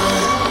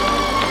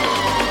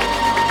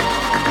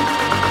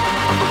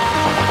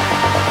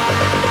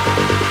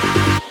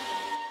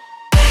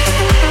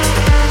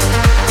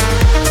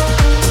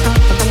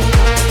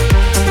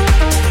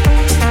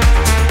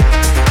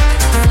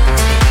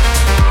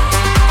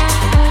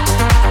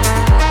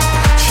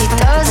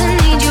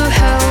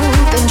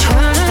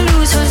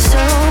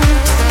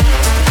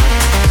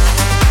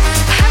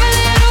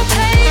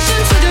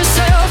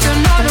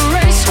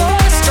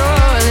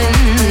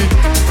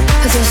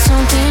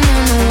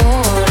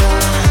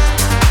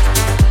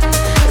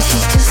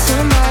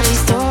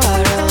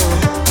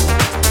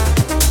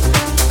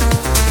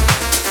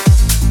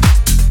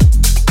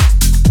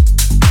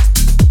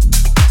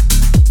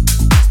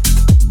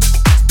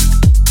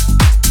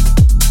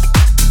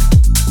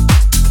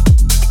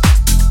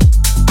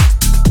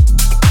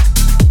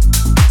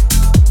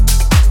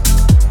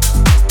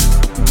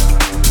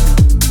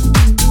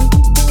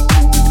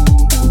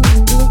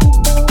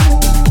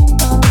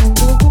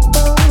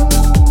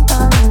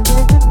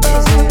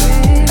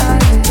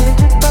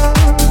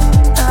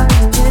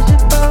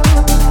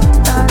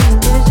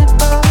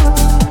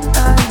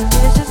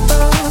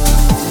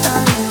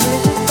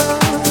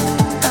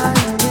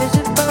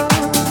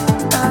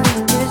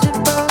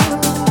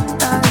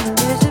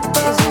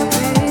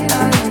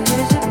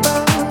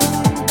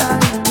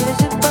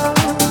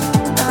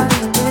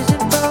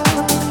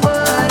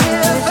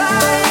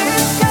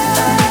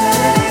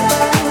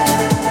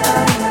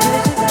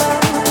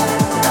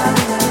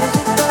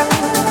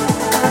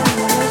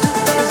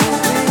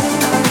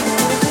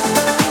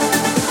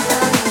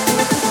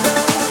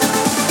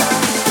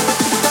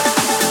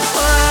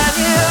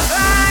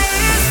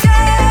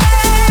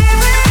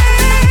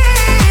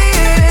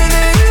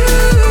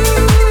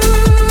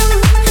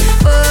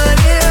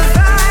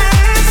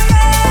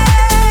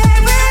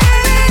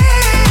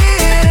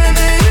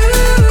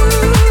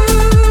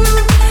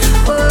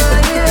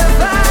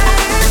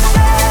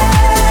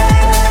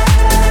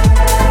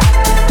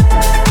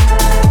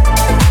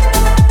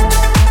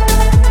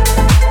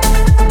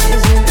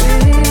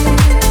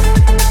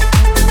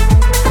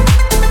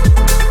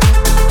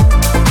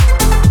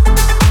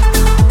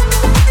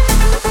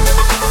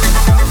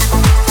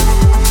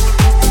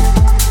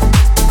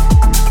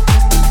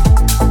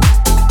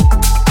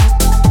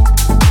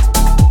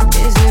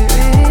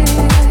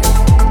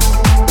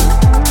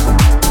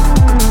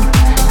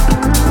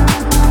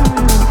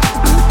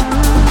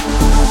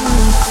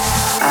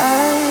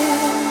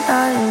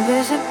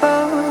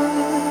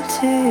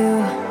 to you.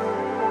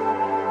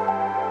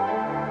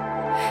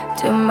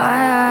 Do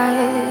my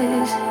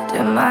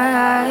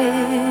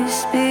eyes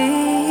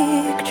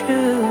speak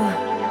true?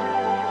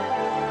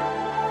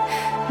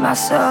 My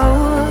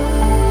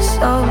soul's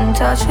so in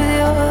touch with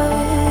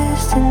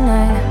yours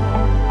tonight.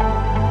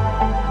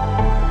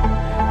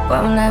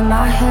 Won't let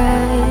my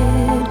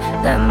head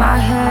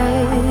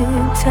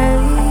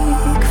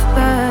take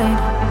flight.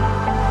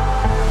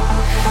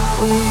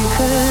 We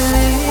could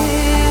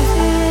leave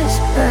this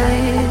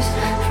place,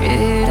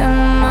 freedom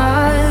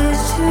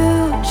ours to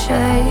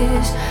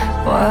chase.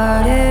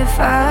 What if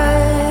I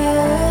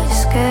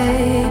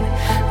escape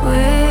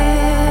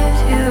with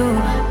you?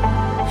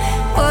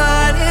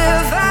 What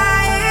if I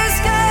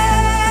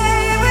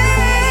escape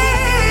with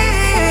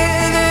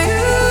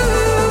you?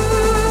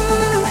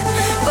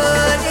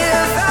 What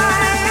if I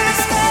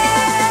escape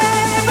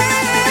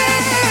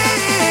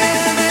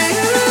with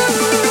you?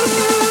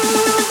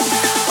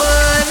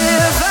 What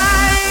if I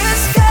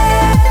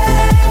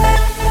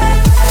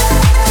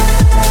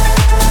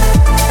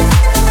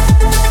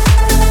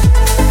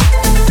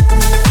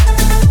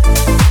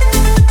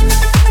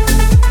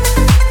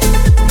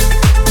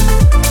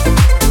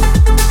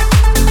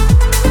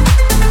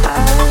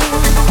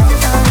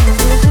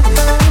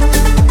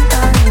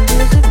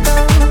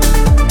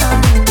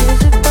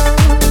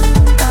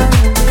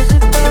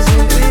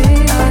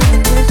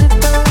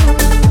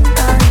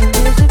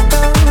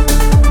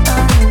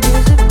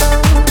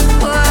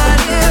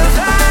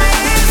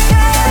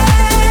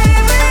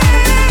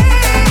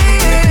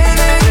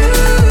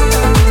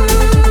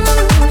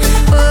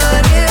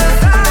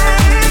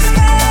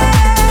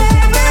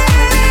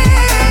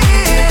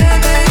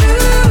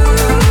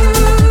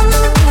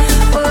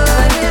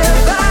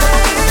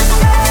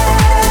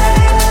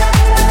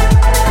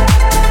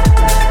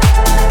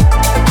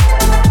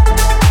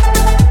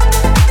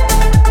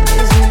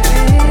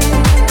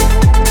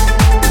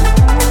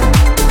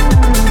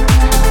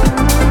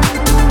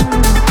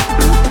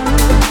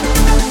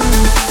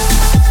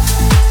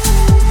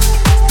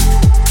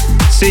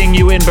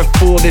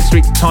before this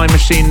week's Time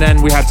Machine,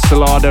 then we had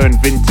Solardo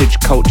and Vintage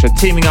Culture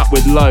teaming up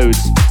with Loads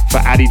for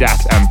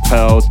Adidas and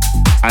Pearls,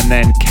 and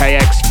then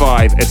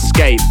KX5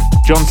 Escape,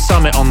 John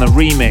Summit on the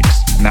remix,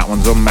 and that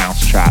one's on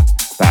Mousetrap.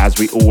 But as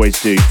we always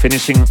do,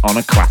 finishing on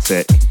a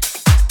classic,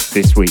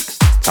 this week's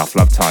Tough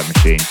Love Time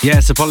Machine.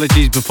 Yes,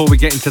 apologies before we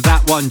get into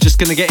that one. Just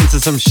going to get into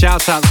some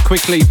shout-outs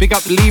quickly. Big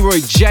up Leroy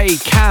J,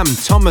 Cam,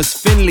 Thomas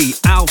Finley,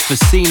 Al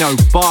Facino,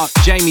 Bart,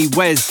 Jamie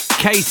Wes,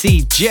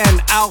 Casey,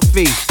 Jen,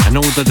 Alfie, and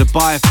all the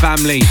Dubai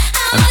family.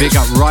 And big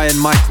up Ryan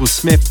Michael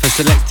Smith for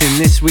selecting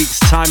this week's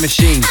Time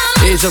Machine.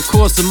 It is, of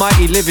course, the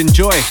mighty Live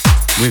Enjoy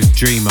with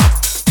Dreamer.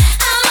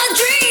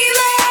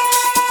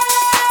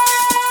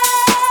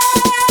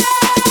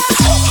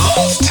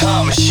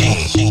 Time Machine.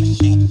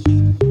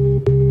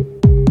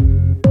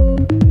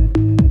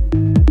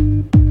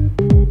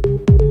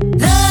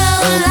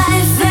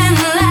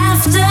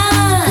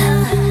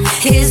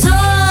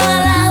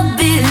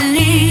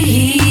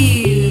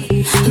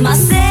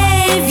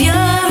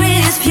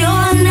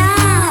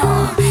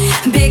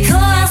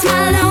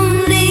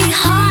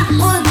 Heart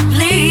would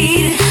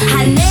bleed.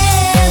 I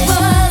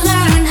never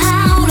learned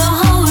how to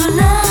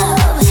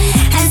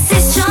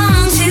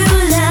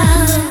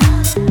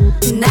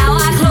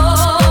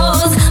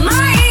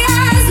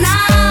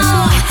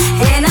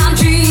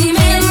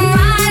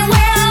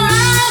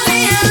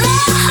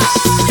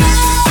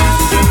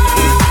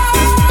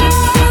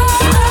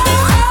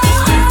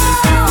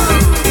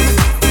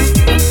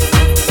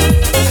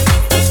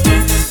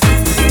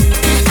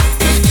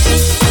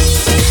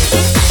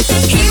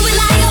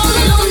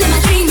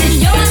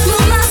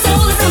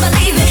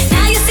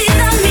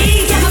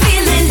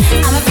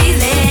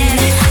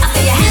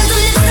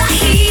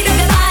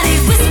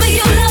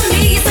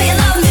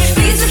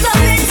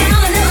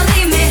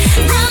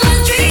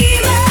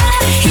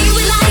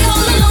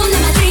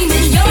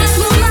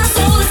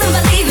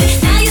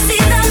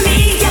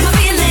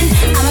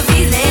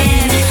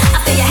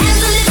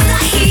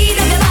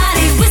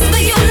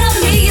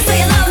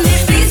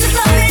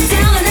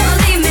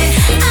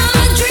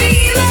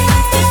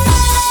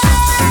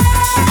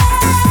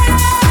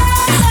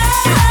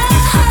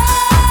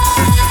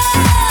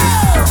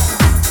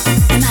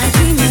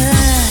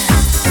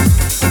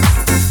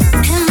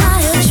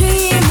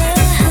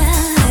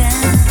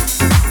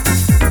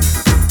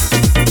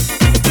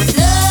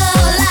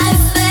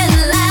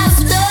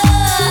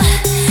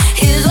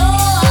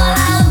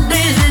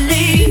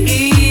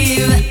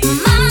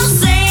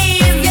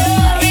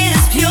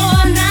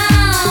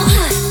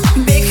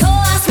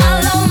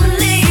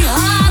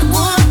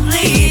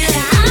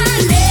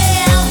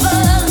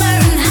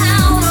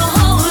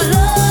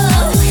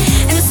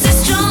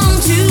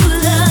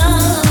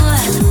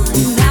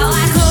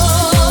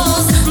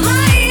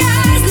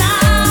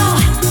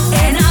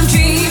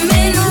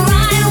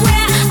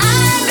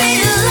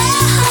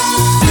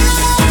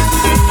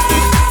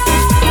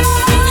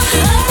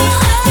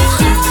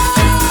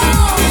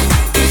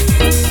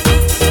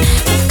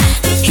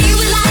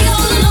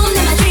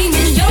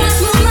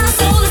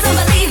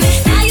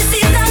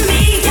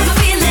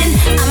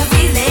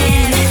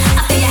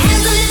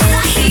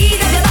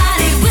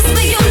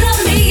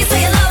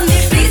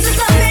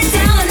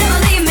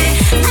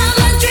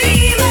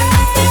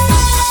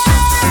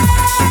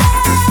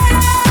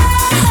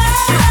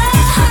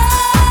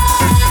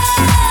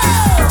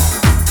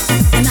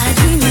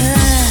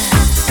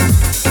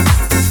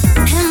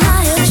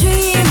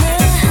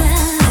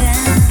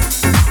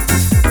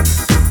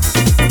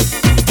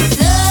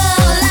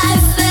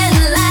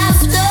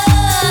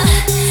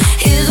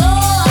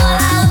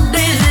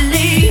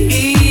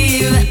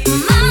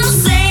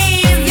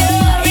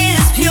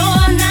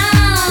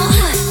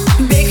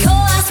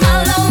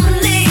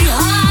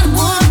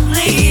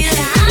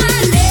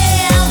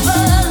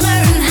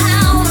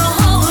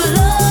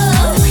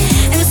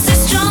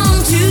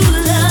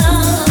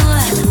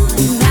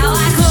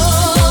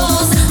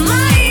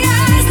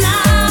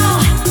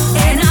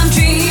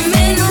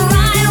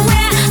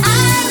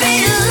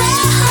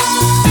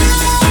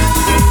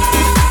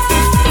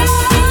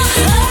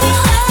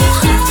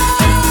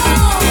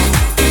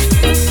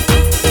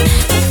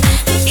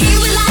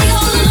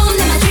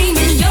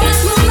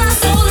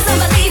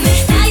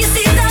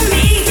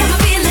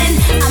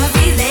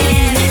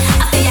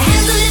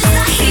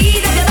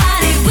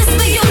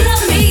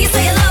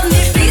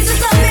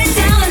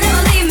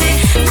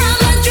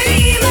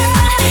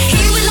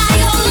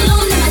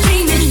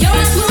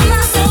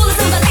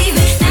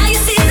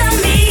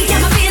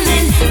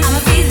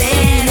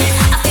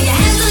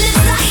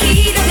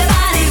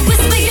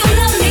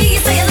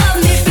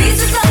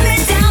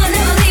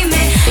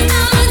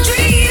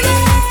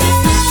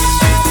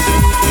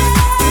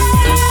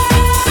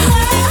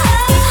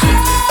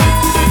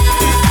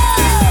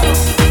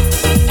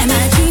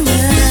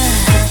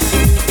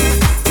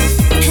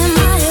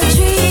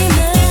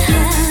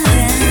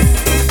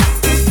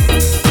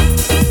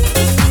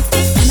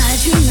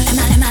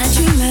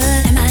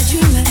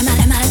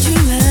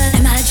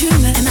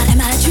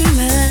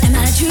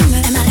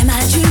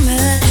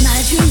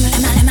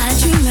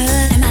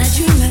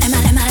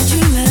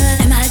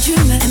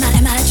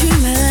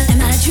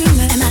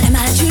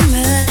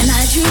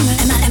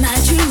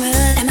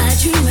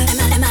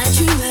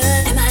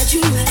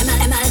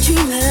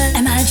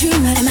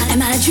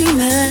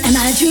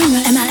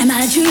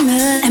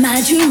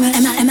dreamer?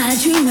 Am I a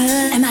dreamer?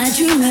 Am I a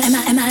dreamer?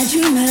 Am I a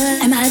dreamer?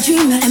 Am I a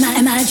dreamer?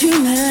 Am I a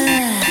dreamer?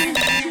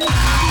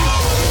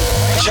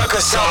 Check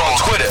us out on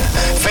Twitter,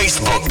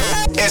 Facebook,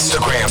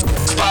 Instagram,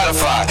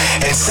 Spotify,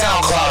 and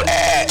SoundCloud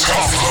at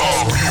Tough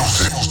Love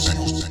Music.